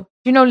super cool.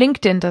 You know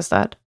LinkedIn does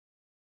that.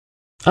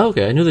 Oh,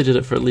 okay. I knew they did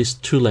it for at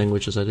least 2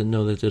 languages. I didn't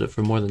know they did it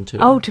for more than 2.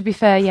 Oh, to be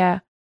fair, yeah.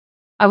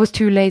 I was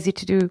too lazy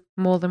to do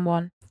more than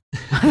one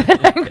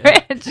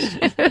language.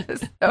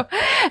 So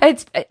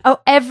it's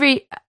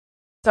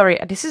sorry,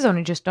 this is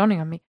only just dawning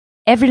on me.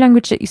 Every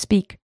language that you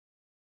speak.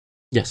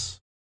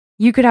 Yes.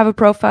 You could have a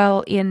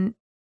profile in,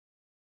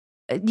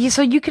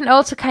 so you can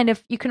also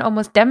you can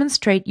almost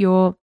demonstrate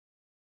your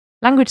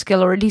language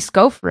skill, or at least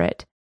go for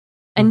it.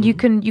 And you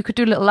could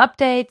do little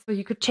updates, or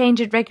you could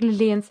change it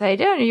regularly and say,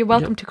 "Yeah, you're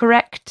welcome to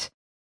correct."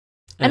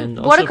 And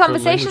what a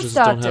conversation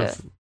starter!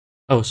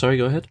 Oh, sorry.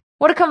 Go ahead.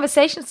 What a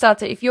conversation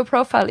starter if your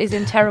profile is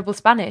in terrible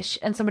Spanish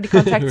and somebody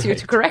contacts you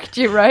to correct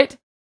you, right?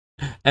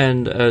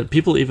 And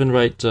people even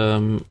write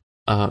in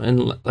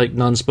like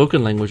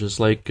non-spoken languages,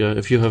 like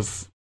if you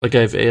have. Like,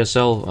 I have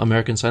ASL,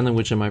 American Sign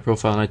Language, in my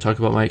profile, and I talk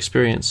about my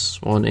experience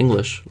in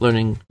English,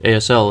 learning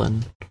ASL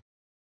and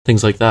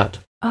things like that.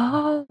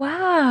 Oh,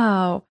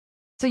 wow.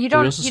 So you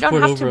don't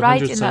have to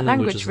write in that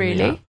language,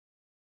 really?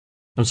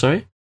 I'm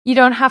sorry? You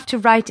don't have to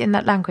write in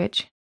that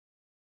language?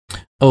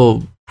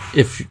 Oh,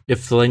 if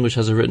the language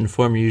has a written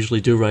form, you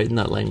usually do write in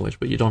that language,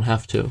 but you don't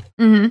have to.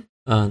 Mm-hmm.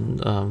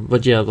 And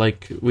but yeah,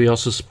 like, we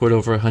also support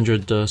over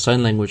 100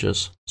 sign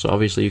languages, so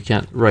obviously you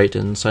can't write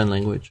in sign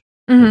language.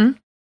 Mm-hmm.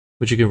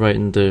 But you can write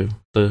in the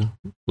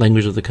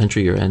language of the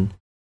country you're in.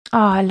 Oh,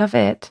 I love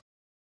it.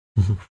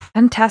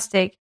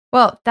 Fantastic.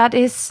 Well, that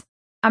is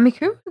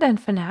Amikumu then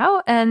for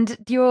now. And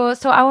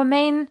so our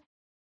main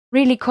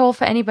really call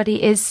for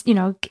anybody is,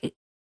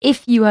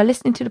 if you are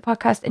listening to the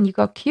podcast and you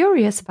got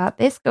curious about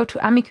this, go to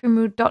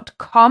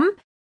amikumu.com.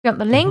 You want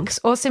the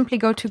links, or simply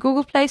go to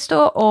Google Play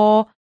Store,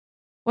 or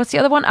what's the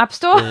other one? App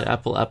Store?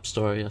 Apple App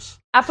Store, yes.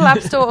 Apple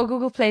App Store or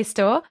Google Play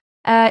Store.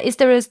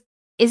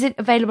 Is it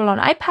available on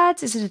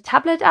iPads? Is it a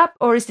tablet app,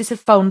 or is this a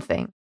phone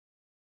thing?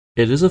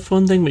 It is a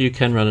phone thing, but you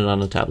can run it on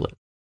a tablet.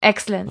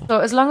 Excellent. So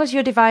as long as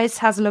your device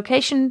has a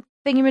location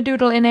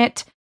thingamadoodle in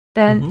it,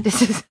 then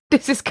this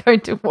is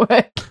going to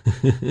work.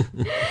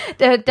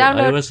 Download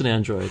iOS and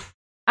Android.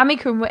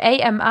 Amikumu,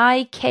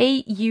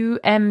 AMIKUMU,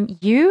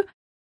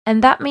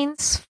 and that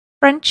means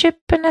friendship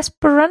in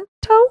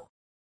Esperanto.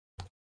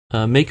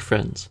 Make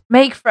friends.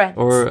 Make friends.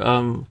 Or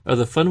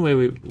the fun way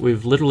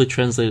we've literally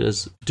translated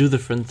as do the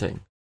friend thing.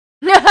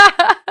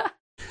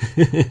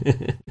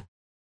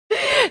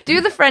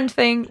 Do the friend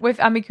thing with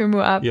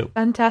Amikumu app. Yep.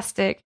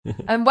 Fantastic.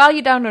 And while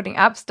you're downloading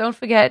apps, don't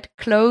forget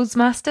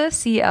Clozemaster,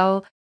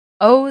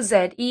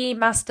 CLOZE,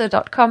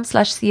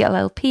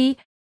 master.com/CLLP.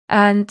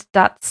 And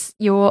that's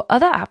your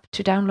other app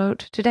to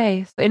download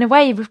today. So in a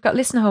way, we've got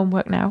listener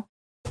homework now.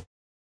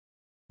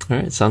 All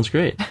right, sounds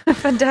great.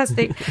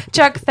 Fantastic.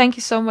 Chuck, thank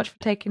you so much for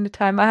taking the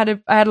time. I had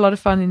a lot of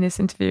fun in this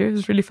interview. It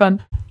was really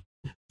fun.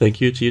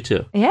 Thank you to you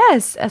too.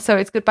 Yes. So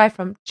it's goodbye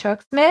from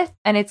Chuck Smith,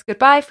 and it's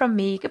goodbye from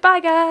me. Goodbye,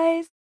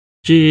 guys.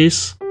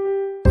 Cheers.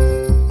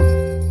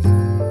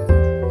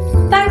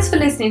 Thanks for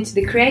listening to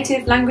the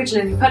Creative Language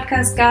Learning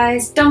Podcast,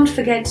 guys. Don't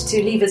forget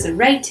to leave us a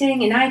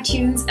rating in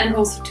iTunes and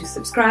also to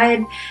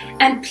subscribe.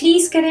 And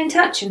please get in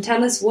touch and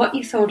tell us what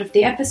you thought of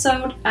the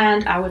episode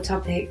and our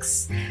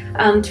topics.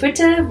 On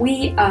Twitter,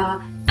 we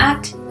are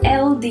at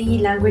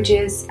LD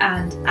Languages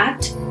and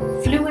at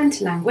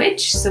Fluent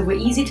Language, so we're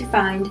easy to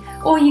find.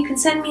 Or you can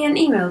send me an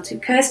email to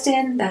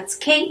Kerstin, that's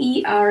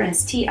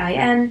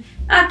KERSTIN,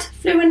 at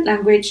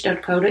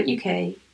fluentlanguage.co.uk.